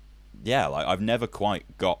 Yeah, like, I've never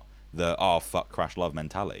quite got the fuck Crash Love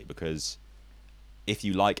mentality, because if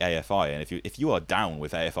you like AFI and if you are down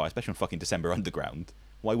with AFI, especially on fucking December Underground,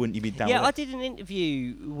 why wouldn't you be down with it? I did an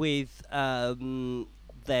interview with them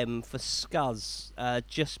for Scuzz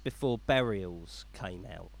just before Burials came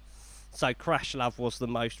out. So Crash Love was the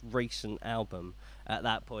most recent album at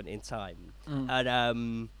that point in time.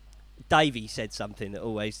 And Davey said something that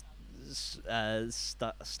always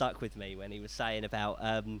stuck with me when he was saying about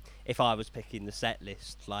if I was picking the set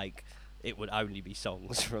list, like, it would only be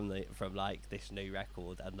songs from like this new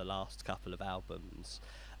record and the last couple of albums.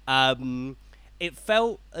 It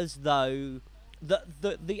felt as though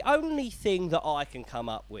the only thing that I can come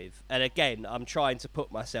up with, and again, I'm trying to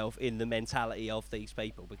put myself in the mentality of these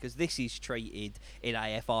people, because this is treated in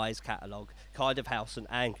AFI's catalogue kind of how St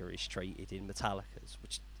Anger is treated in Metallica's,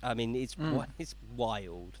 which, I mean, it's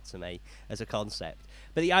wild to me as a concept.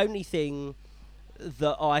 But the only thing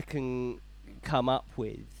that I can come up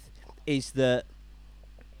with is that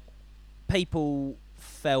people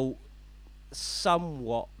felt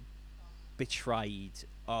somewhat betrayed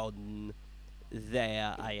on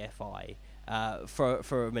their AFI.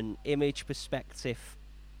 From an image perspective,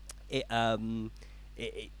 it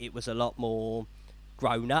was a lot more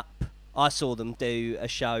grown up. I saw them do a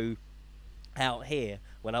show out here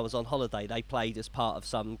when I was on holiday. They played as part of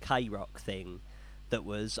some K-Rock thing that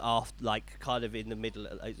was after, like, kind of in the middle.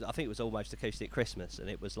 I think it was almost Acoustic Christmas, and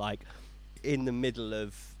it was like in the middle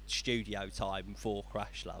of studio time for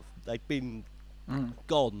Crash Love. They'd been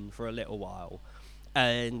gone for a little while,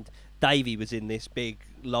 and Davey was in this big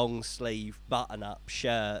long sleeve button up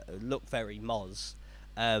shirt, looked very moz,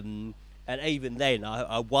 and even then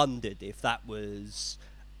I wondered if that was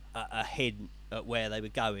a hint at where they were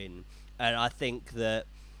going. And I think that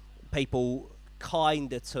people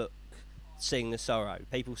kind of took Sing the Sorrow.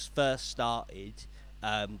 People first started,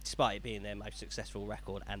 despite it being their most successful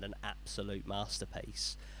record and an absolute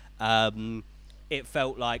masterpiece, it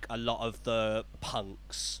felt like a lot of the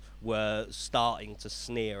punks were starting to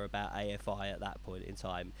sneer about AFI at that point in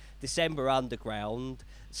time. December Underground,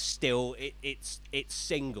 still, its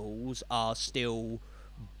singles are still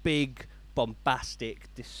big,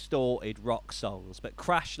 bombastic, distorted rock songs. But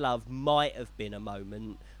Crash Love might have been a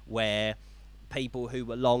moment where people who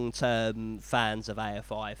were long-term fans of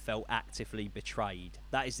AFI felt actively betrayed.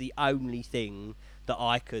 That is the only thing that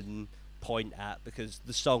I can point at, because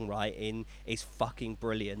the songwriting is fucking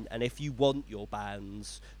brilliant. And if you want your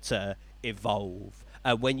bands to evolve,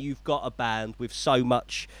 when you've got a band with so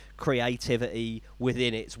much creativity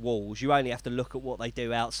within its walls, you only have to look at what they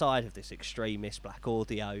do outside of this. Extremist, Black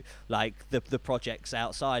Audio, like the projects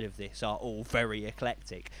outside of this are all very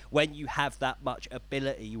eclectic. When you have that much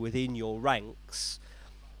ability within your ranks,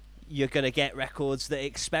 you're going to get records that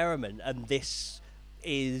experiment, and this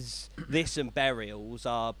and Burials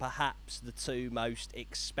are perhaps the two most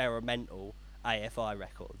experimental AFI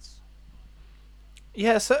records.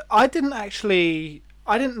 Yeah, so I didn't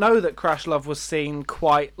know that Crash Love was seen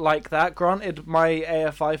quite like that. Granted, my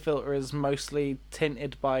AFI filter is mostly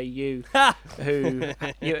tinted by you, who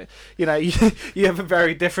you have a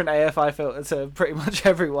very different AFI filter to pretty much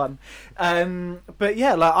everyone. But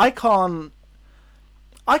yeah, like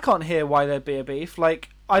I can't hear why there'd be a beef. Like,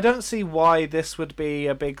 I don't see why this would be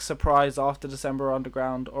a big surprise after December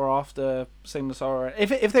Underground or after Sing the Sorrow.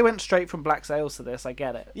 If they went straight from Black Sails to this, I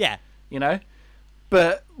get it. Yeah. You know?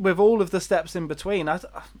 But with all of the steps in between, I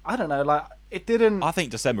don't know, like, it didn't... I think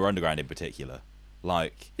December Underground in particular,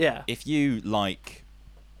 like, Yeah. if you like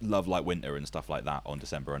Love Like Winter and stuff like that on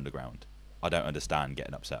December Underground, I don't understand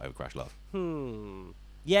getting upset over Crash Love.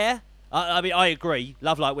 Yeah. I mean, I agree.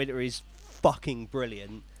 Love Like Winter is fucking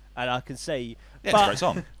brilliant, and I can see... Yeah, it's a great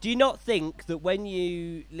song. Do you not think that when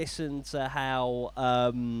you listen to how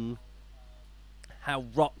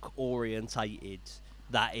rock orientated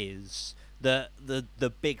that is,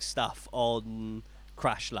 the big stuff on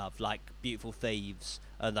Crash Love, like Beautiful Thieves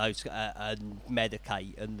and those and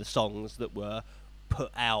Medicate and the songs that were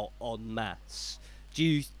put out en masse, do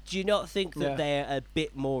you not think that they're a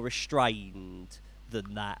bit more restrained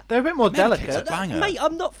than that? They're a bit more Medicate's delicate. a banger. Mate,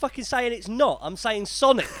 I'm not fucking saying it's not. I'm saying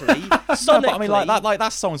sonically. No, but I mean,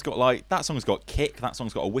 that song's got kick. That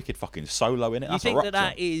song's got a wicked fucking solo in it. You That's think a rock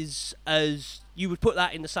that song. is as you would put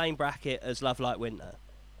that in the same bracket as Love Like Winter?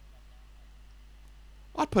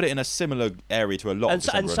 I'd put it in a similar area to a lot of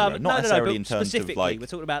December some, Underground. Not necessarily but in terms specifically, of like. we're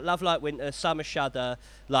talking about Love Like Winter, Summer Shudder,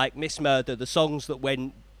 like Miss Murder, the songs that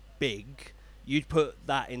went big. You'd put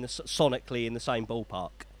that in the sonically in the same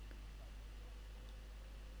ballpark.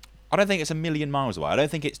 I don't think it's a million miles away. I don't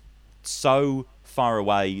think it's so far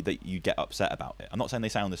away that you get upset about it. I'm not saying they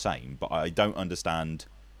sound the same, but I don't understand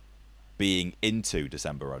being into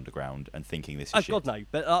December Underground and thinking this is shit. God no.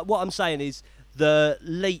 But what I'm saying is the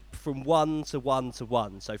leap from one to one to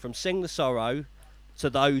one. So from Sing the Sorrow to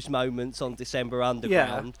those moments on December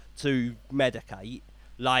Underground to Medicate,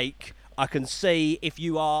 like, I can see if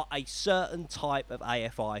you are a certain type of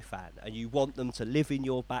AFI fan and you want them to live in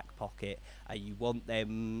your back pocket and you want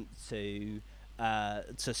them to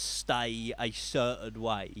stay a certain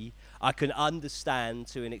way, I can understand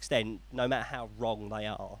to an extent, no matter how wrong they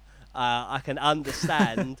are, I can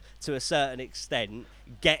understand to a certain extent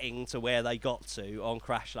getting to where they got to on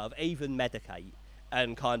Crash Love, even Medicate,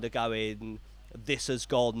 and kind of going, this has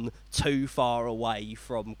gone too far away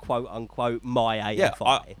from quote-unquote my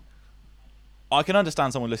AFI. Yeah, I can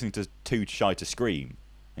understand someone listening to Too Shy to Scream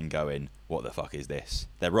and going, what the fuck is this?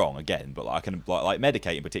 They're wrong again, but I can like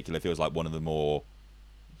Medicate in particular feels like one of the more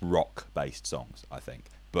rock based songs, I think.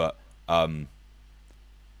 But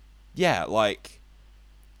yeah, like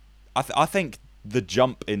I think the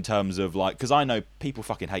jump in terms of like, because I know people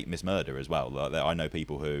fucking hate Miss Murder as well. Like, I know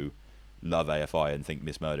people who love AFI and think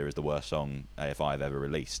Miss Murder is the worst song AFI have ever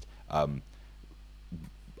released. And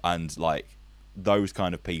like those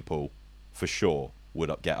kind of people for sure would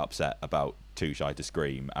get upset about Too Shy to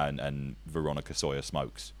Scream and Veronica Sawyer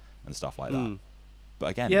Smokes and stuff like that.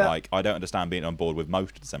 But again, like, I don't understand being on board with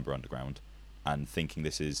most of December Underground and thinking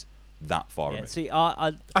this is that far removed. See,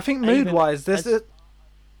 I think mood-wise,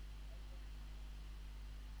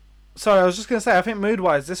 Sorry, I was just going to say, I think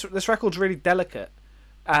mood-wise, this record's really delicate.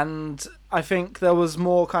 And I think there was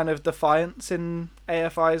more kind of defiance in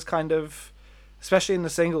AFI's kind of... Especially in the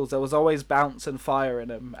singles, there was always bounce and fire in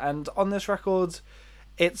them. And on this record,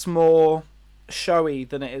 it's more showy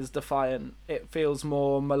than it is defiant. It feels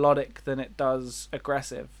more melodic than it does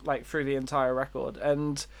aggressive, like through the entire record.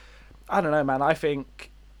 And I don't know, man, I think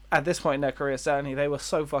at this point in their career, certainly, they were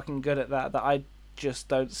so fucking good at that I just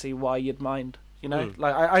don't see why you'd mind. You know?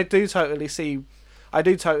 Like, I do totally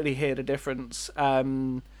hear the difference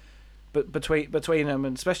but between them,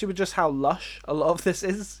 and especially with just how lush a lot of this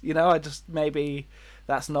is, you know, I just, maybe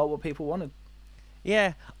that's not what people wanted.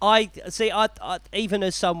 Yeah, I even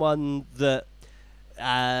as someone that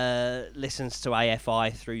listens to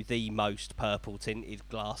AFI through the most purple tinted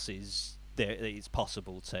glasses that it's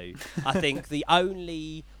possible to, I think the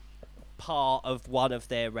only part of one of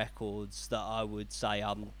their records that I would say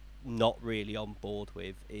I'm not really on board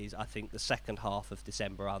with is, I think the second half of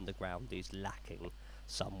December Underground is lacking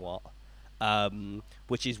somewhat.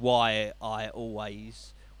 Which is why I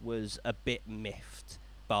always was a bit miffed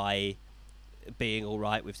by being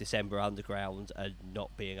alright with December Underground and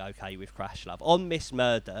not being okay with Crash Love. On Miss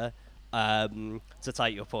Murder, to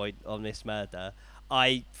take your point on Miss Murder,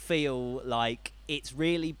 I feel like it's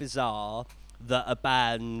really bizarre that a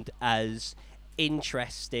band as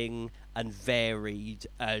interesting and varied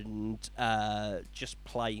and just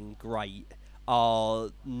plain great are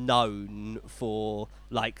known for,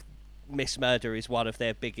 like, Miss Murder is one of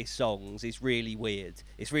their biggest songs. It's really weird.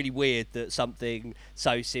 It's really weird that something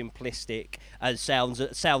so simplistic and sounds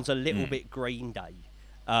a little bit Green Day,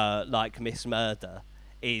 like Miss Murder,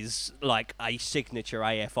 is like a signature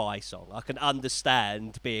AFI song. I can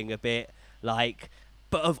understand being a bit like,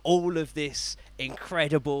 but of all of this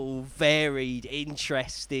incredible, varied,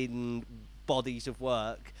 interesting bodies of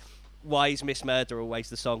work, why is Miss Murder always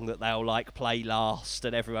the song that they'll like play last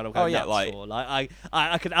and everyone will go nuts for? Like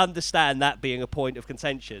I can understand that being a point of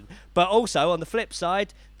contention, but also on the flip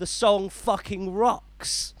side, the song fucking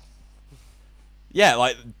rocks. Yeah,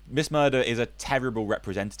 like Miss Murder is a terrible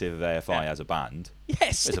representative of AFI as a band. Yeah,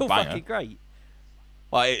 it's still fucking great.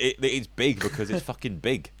 Like it's big because it's fucking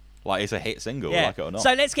big. Like it's a hit single, like it or not.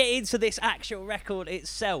 So let's get into this actual record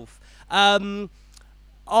itself. I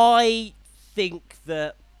think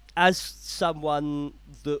that as someone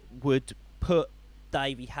that would put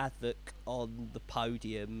Davey Havok on the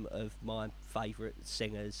podium of my favourite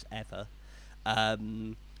singers ever,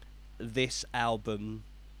 this album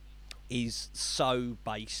is so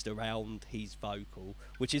based around his vocal,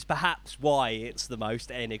 which is perhaps why it's the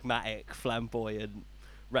most enigmatic, flamboyant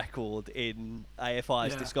record in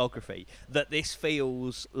AFI's discography. That this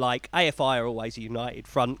feels like AFI are always a united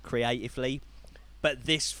front creatively, but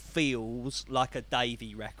this feels like a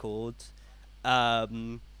Davey record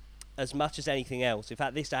as much as anything else. In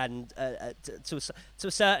fact, this and to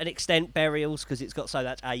a certain extent Burials, because it's got so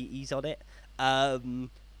much 80s on it,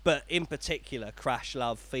 but in particular Crash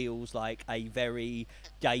Love feels like a very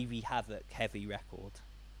Davey Havok heavy record.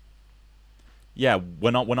 Yeah,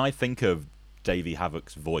 when I think of Davey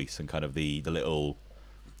Havok's voice and kind of the little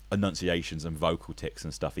enunciations and vocal tics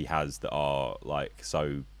and stuff he has that are like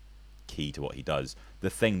so key to what he does, the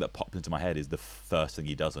thing that popped into my head is the first thing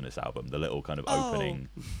he does on this album, the little kind of opening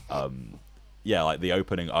like the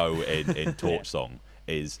opening in Torch song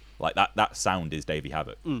is like that sound is Davey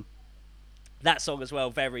Havok. That song as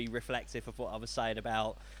well, very reflective of what I was saying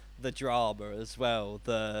about the drama as well,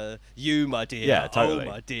 the you my dear, yeah, totally.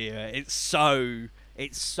 Oh my dear, it's so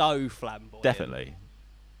flamboyant, definitely.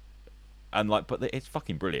 And like, but it's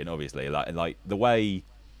fucking brilliant, obviously. Like the way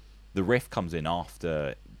the riff comes in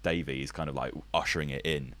after Davey is kind of like ushering it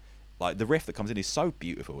in. Like the riff that comes in is so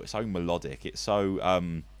beautiful. It's so melodic. It's so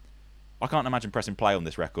I can't imagine pressing play on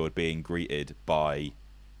this record being greeted by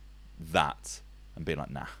that and being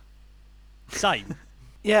like, nah. Same.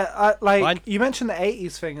 Yeah, Fine. You mentioned the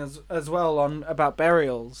 80s thing as well on about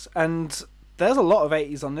Burials, and there's a lot of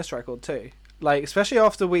 80s on this record too. Like, especially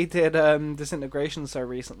after we did Disintegration so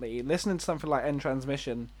recently, listening to something like End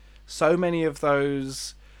Transmission, so many of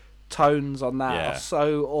those tones on that are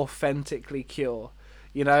so authentically Cure.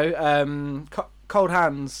 You know, Cold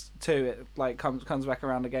Hands too, it like comes back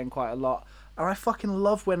around again quite a lot. And I fucking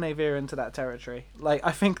love when they veer into that territory. Like,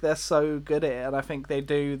 I think they're so good at it, and I think they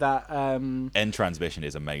do that. End Transmission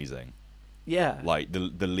is amazing. Yeah. Like,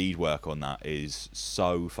 the lead work on that is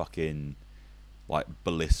so fucking, like,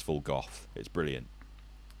 blissful goth. It's brilliant.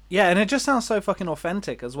 Yeah, and it just sounds so fucking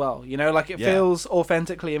authentic as well. You know, like, it feels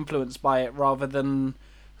authentically influenced by it rather than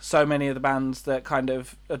so many of the bands that kind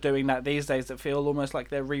of are doing that these days that feel almost like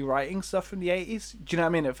they're rewriting stuff from the 80s. Do you know what I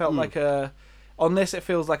mean? It felt like on this, it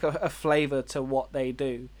feels like a flavour to what they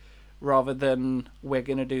do, rather than we're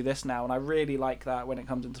going to do this now. And I really like that when it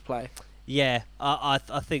comes into play. Yeah, I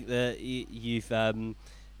think that you've...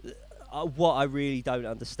 what I really don't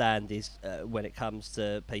understand is when it comes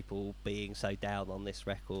to people being so down on this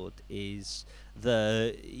record is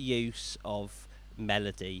the use of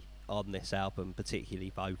melody on this album, particularly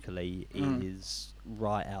vocally, is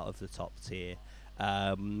right out of the top tier.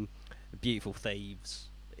 Beautiful Thieves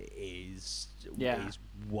is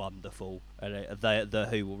wonderful, and the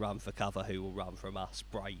Who Will Run for Cover, Who Will Run From Us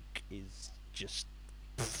break is just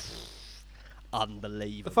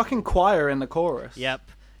unbelievable. The fucking choir in the chorus. Yep.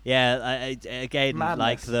 Yeah, again,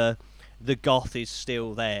 Madness. like the goth is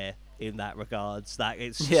still there in that regards. That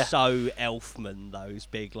it's so Elfman, those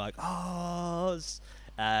big like ahs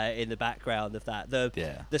in the background of that. The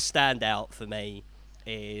standout for me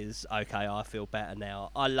is Okay, I Feel Better Now.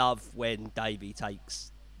 I love when Davey takes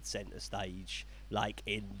centre stage, like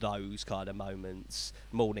in those kind of moments.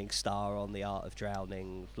 Morning Star on The Art of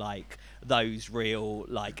Drowning, like those real,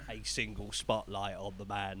 like a single spotlight on the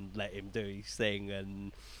man, let him do his thing,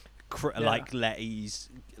 and like let his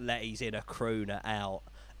inner crooner out,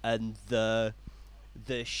 and the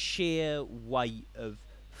sheer weight of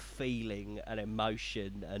feeling and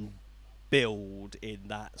emotion and build in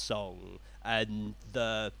that song, and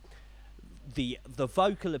the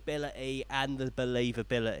vocal ability and the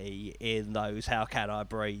believability in those How Can I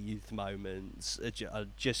Breathe moments are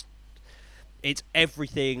just, it's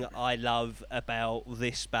everything I love about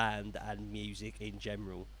this band and music in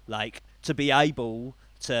general. Like, to be able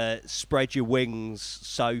to spread your wings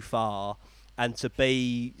so far and to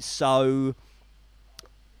be so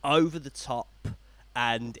over the top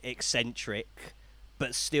and eccentric,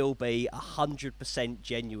 but still be 100%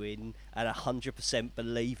 genuine and 100%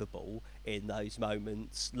 believable in those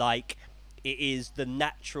moments. Like, it is the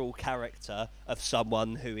natural character of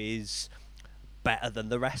someone who is better than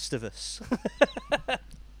the rest of us.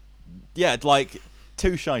 Yeah, like,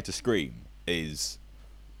 Too Shy to Scream is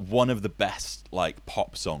one of the best, like,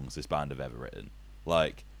 pop songs this band have ever written.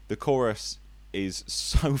 Like, the chorus is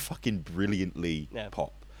so fucking brilliantly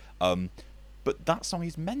pop. But that song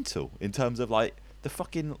is mental in terms of, like, the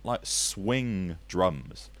fucking, like, swing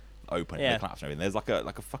drums opening the claps and everything. There's like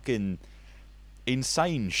a fucking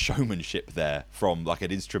insane showmanship there from, like,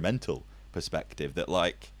 an instrumental perspective that,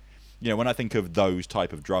 like, you know, when I think of those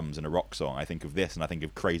type of drums in a rock song, I think of this, and I think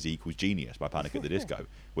of Crazy Equals Genius by Panic at the Disco,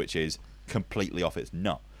 which is completely off its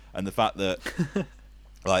nut. And the fact that,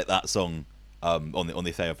 like, that song on the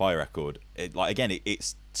AFI record,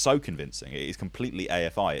 it's so convincing. It is completely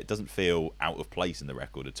AFI. It doesn't feel out of place in the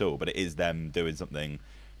record at all, but it is them doing something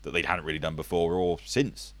that they hadn't really done before or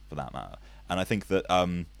since, for that matter. And I think that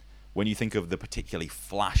when you think of the particularly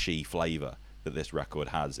flashy flavour that this record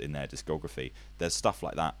has in their discography, there's stuff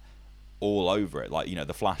like that all over it. Like, you know,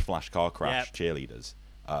 the flash car crash cheerleaders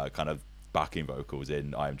kind of backing vocals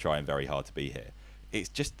in I Am Trying Very Hard to Be Here. It's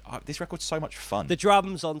just, this record's so much fun. The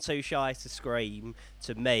drums on Too Shy to Scream,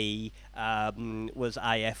 to me, was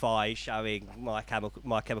AFI showing My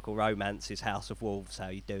Chemical Romance's House of Wolves how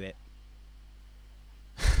you do it.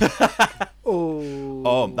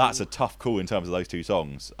 That's a tough call in terms of those two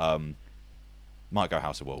songs. Might go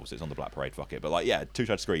House of Wolves. It's on the Black Parade. Fuck it. But, like, yeah, Too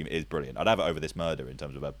Shy to Scream is brilliant. I'd have it over This Murder in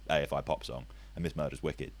terms of a AFI pop song, and This Murder's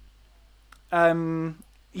wicked.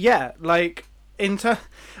 Yeah, like,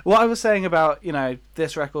 what I was saying about, you know,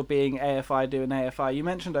 this record being AFI doing AFI, you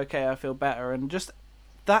mentioned Okay, I Feel Better, and just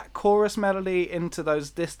that chorus melody into those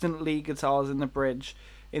distant lead guitars in the bridge,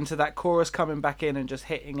 into that chorus coming back in and just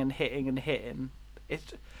hitting and hitting and hitting.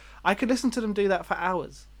 I could listen to them do that for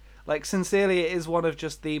hours. Like, sincerely, it is one of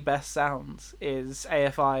just the best sounds, is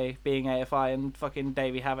AFI being AFI and fucking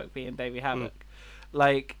Davey Havoc being Davey Havoc.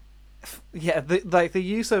 Like, yeah, the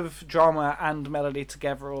use of drama and melody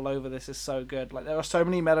together all over this is so good. Like, there are so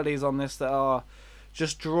many melodies on this that are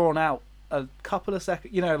just drawn out a couple of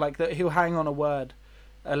seconds, you know, like that he'll hang on a word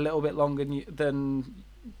a little bit longer than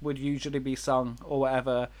would usually be sung or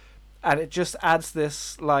whatever, and it just adds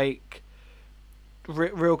this, like,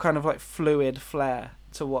 real kind of, like, fluid flair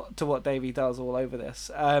to what Davey does all over this.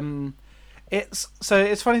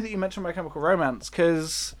 It's funny that you mentioned My Chemical Romance,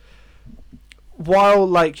 because while,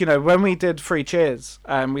 like, you know, when we did Three Cheers,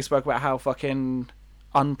 we spoke about how fucking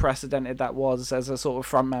unprecedented that was as a sort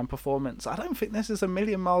of frontman performance. I don't think this is a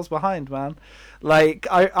million miles behind, man. Like,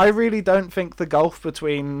 I really don't think the gulf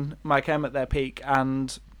between My Chem at their peak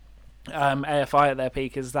and AFI at their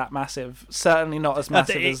peak is that massive. Certainly not as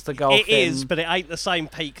massive as the gulf. It is, but it ain't the same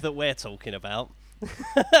peak that we're talking about.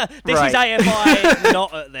 This is AFI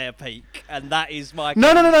not at their peak, and that is My Chem.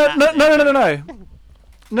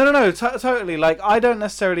 No, totally. Like, I don't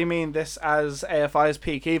necessarily mean this as AFI's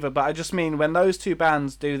peak either, but I just mean when those two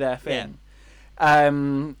bands do their thing,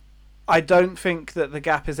 I don't think that the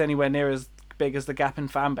gap is anywhere near as big as the gap in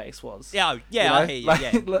fan base was. Yeah, you know? I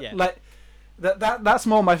hear you. Like, that's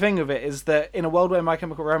more my thing of it, is that in a world where My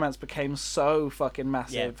Chemical Romance became so fucking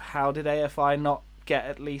massive, how did AFI not get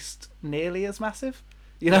at least nearly as massive?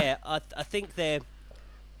 You know? Yeah, I think they're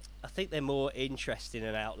more interesting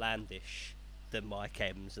and outlandish than My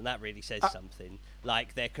Chems, and that really says something.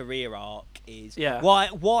 Like, their career arc is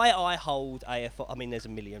why I hold AFI. I mean, there's a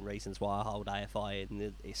million reasons why I hold AFI in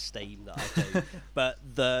the esteem that I do, but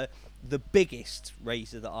the biggest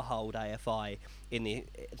reason that I hold AFI in the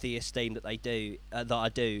esteem that I do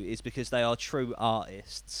is because they are true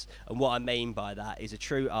artists. And what I mean by that is a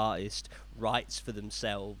true artist writes for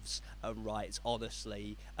themselves and writes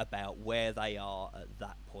honestly about where they are at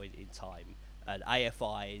that point in time. And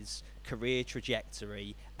AFI's career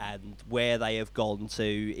trajectory and where they have gone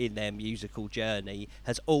to in their musical journey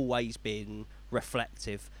has always been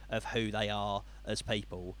reflective of who they are as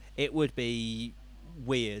people. It would be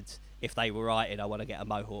weird if they were writing, I want to get a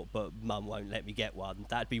mohawk, but mum won't let me get one.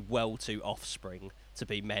 That'd be well too Offspring to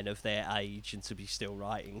be men of their age and to be still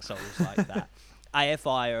writing songs like that.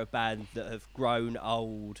 AFI are a band that have grown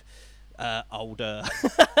older, that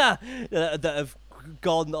have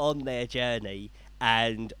gone on their journey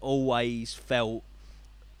and always felt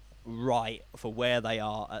right for where they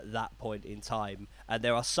are at that point in time. And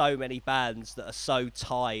there are so many bands that are so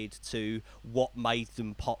tied to what made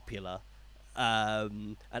them popular.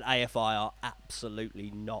 And AFI are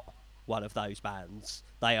absolutely not one of those bands.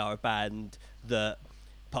 They are a band that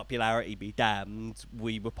popularity be damned,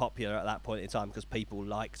 we were popular at that point in time because people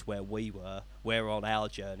liked where we were. We're on our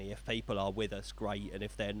journey. If people are with us, great, and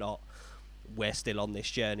if they're not, we're still on this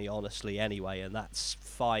journey, honestly, anyway, and that's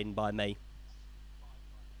fine by me.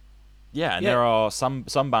 Yeah, and there are some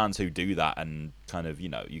bands who do that and kind of, you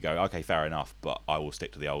know, you go, okay, fair enough, but I will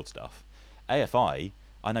stick to the old stuff. AFI,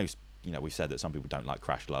 I know, you know, we've said that some people don't like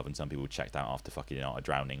Crash Love and some people checked out after fucking, you know,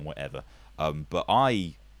 drowning, whatever. But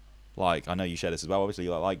I know you share this as well, obviously,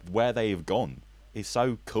 like where they've gone is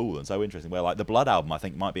so cool and so interesting. Where, like, the Blood album, I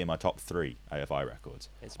think, might be in my top 3 AFI records.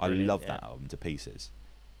 I love that album to pieces.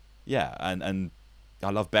 Yeah, and I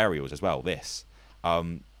love Burials as well, this.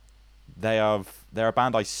 They're a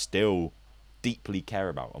band I still deeply care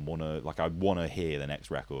about and I want to hear the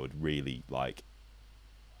next record really, like,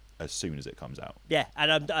 as soon as it comes out. Yeah,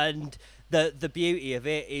 and the beauty of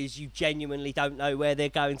it is you genuinely don't know where they're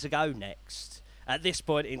going to go next. At this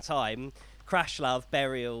point in time, Crash Love,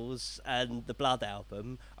 Burials, and the Blood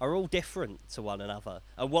album are all different to one another.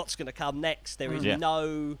 And what's going to come next, there is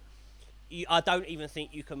no... I don't even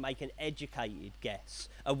think you can make an educated guess.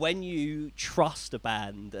 And when you trust a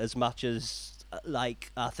band as much as,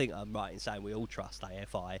 like, I think I'm right in saying we all trust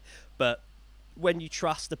AFI, but when you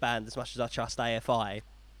trust a band as much as I trust AFI,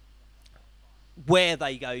 where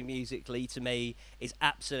they go musically, to me, is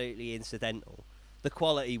absolutely incidental. The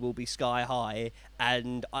quality will be sky high,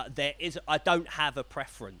 and I don't have a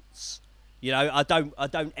preference. You know, I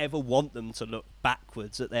don't ever want them to look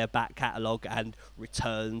backwards at their back catalogue and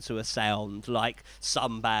return to a sound like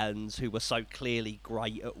some bands who were so clearly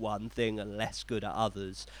great at one thing and less good at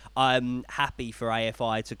others. I'm happy for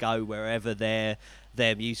AFI to go wherever their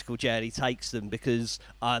musical journey takes them, because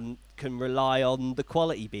I can rely on the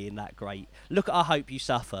quality being that great. Look at I Hope You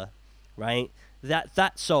Suffer, right?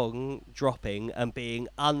 That song dropping and being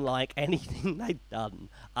unlike anything they'd done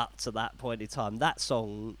up to that point in time. That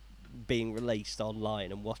song being released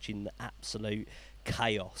online and watching the absolute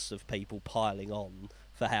chaos of people piling on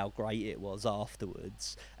for how great it was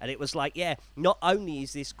afterwards, and it was like, yeah, not only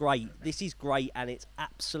is this great, this is great, and it's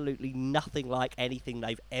absolutely nothing like anything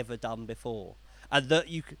they've ever done before. And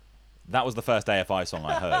that was the first AFI song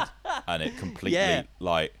I heard, and it completely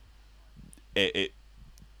like it.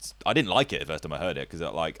 I didn't like it the first time I heard it because,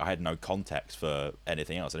 like, I had no context for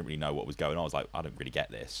anything else. I didn't really know what was going on. I was like, I don't really get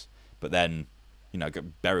this. But then, you know,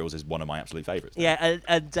 Burials is one of my absolute favourites. Yeah,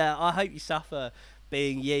 and I Hope You Suffer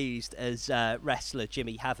being used as wrestler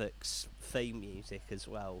Jimmy Havoc's theme music as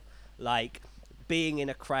well. Like, being in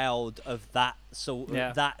a crowd of that sort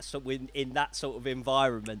of in that sort of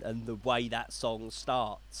environment, and the way that song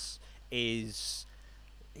starts is,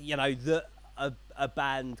 you know, that a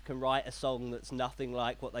band can write a song that's nothing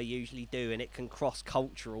like what they usually do, and it can cross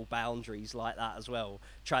cultural boundaries like that as well.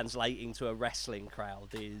 Translating to a wrestling crowd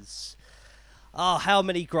is... Oh, how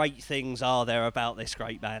many great things are there about this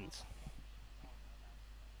great band?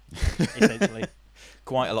 Essentially.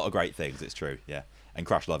 Quite a lot of great things, it's true, yeah. And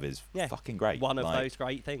Crash Love is fucking great. One of those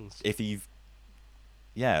great things. If you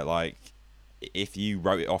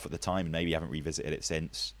wrote it off at the time and maybe haven't revisited it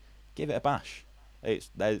since, give it a bash.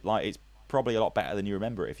 It's probably a lot better than you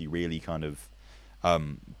remember it if you really kind of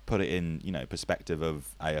put it in, you know, perspective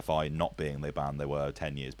of AFI not being the band they were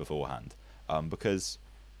 10 years beforehand. Because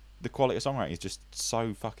the quality of songwriting is just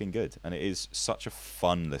so fucking good, and it is such a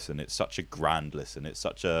fun listen. It's such a grand listen. It's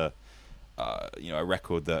such a a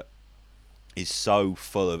record that is so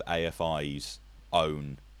full of AFI's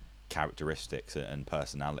own characteristics and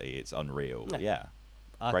personality. It's unreal. Yeah.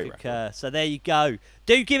 I concur. So there you go.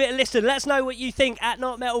 Do give it a listen. Let us know what you think at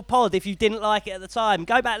Not Metal Pod. If you didn't like it at the time,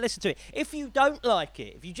 go back and listen to it. If you don't like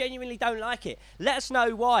it, if you genuinely don't like it, let us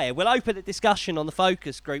know why. We'll open a discussion on the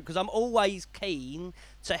focus group, because I'm always keen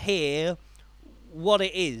to hear what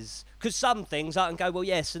it is. Because some things I can go, well,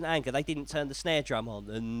 yes, St Anger, they didn't turn the snare drum on,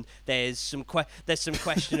 and there's some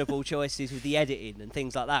questionable choices with the editing and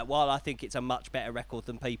things like that. While I think it's a much better record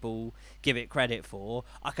than people give it credit for,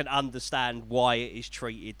 I can understand why it is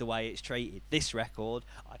treated the way it's treated. This record,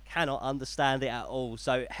 I cannot understand it at all.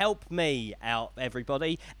 So help me out,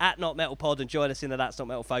 everybody, at Not Metal Pod, and join us in the That's Not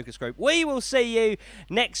Metal focus group. We will see you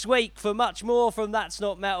next week for much more from That's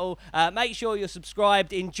Not Metal. Make sure you're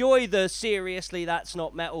subscribed. Enjoy the Seriously That's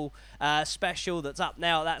Not Metal special that's up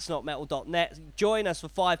now at that'snotmetal.net. Join us for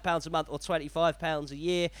 £5 a month or £25 a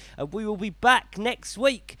year, and we will be back next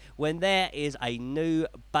week when there is a new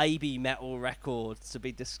baby metal record to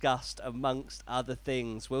be discussed amongst other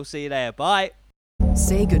things. We'll see you there. Bye.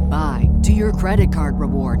 Say goodbye to your credit card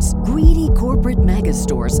rewards. Greedy corporate mega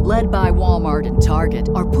stores, led by Walmart and Target,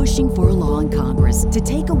 are pushing for a law in Congress to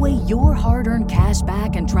take away your hard-earned cash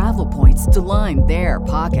back and travel points to line their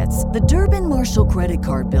pockets. The Durbin-Marshall credit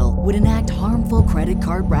card bill would enact harmful credit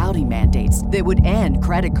card routing mandates that would end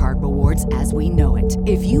credit card rewards as we know it.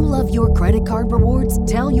 If you love your credit card rewards,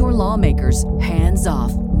 tell your lawmakers, hands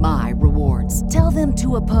off my rewards. Tell them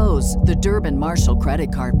to oppose the Durbin-Marshall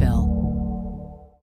credit card bill.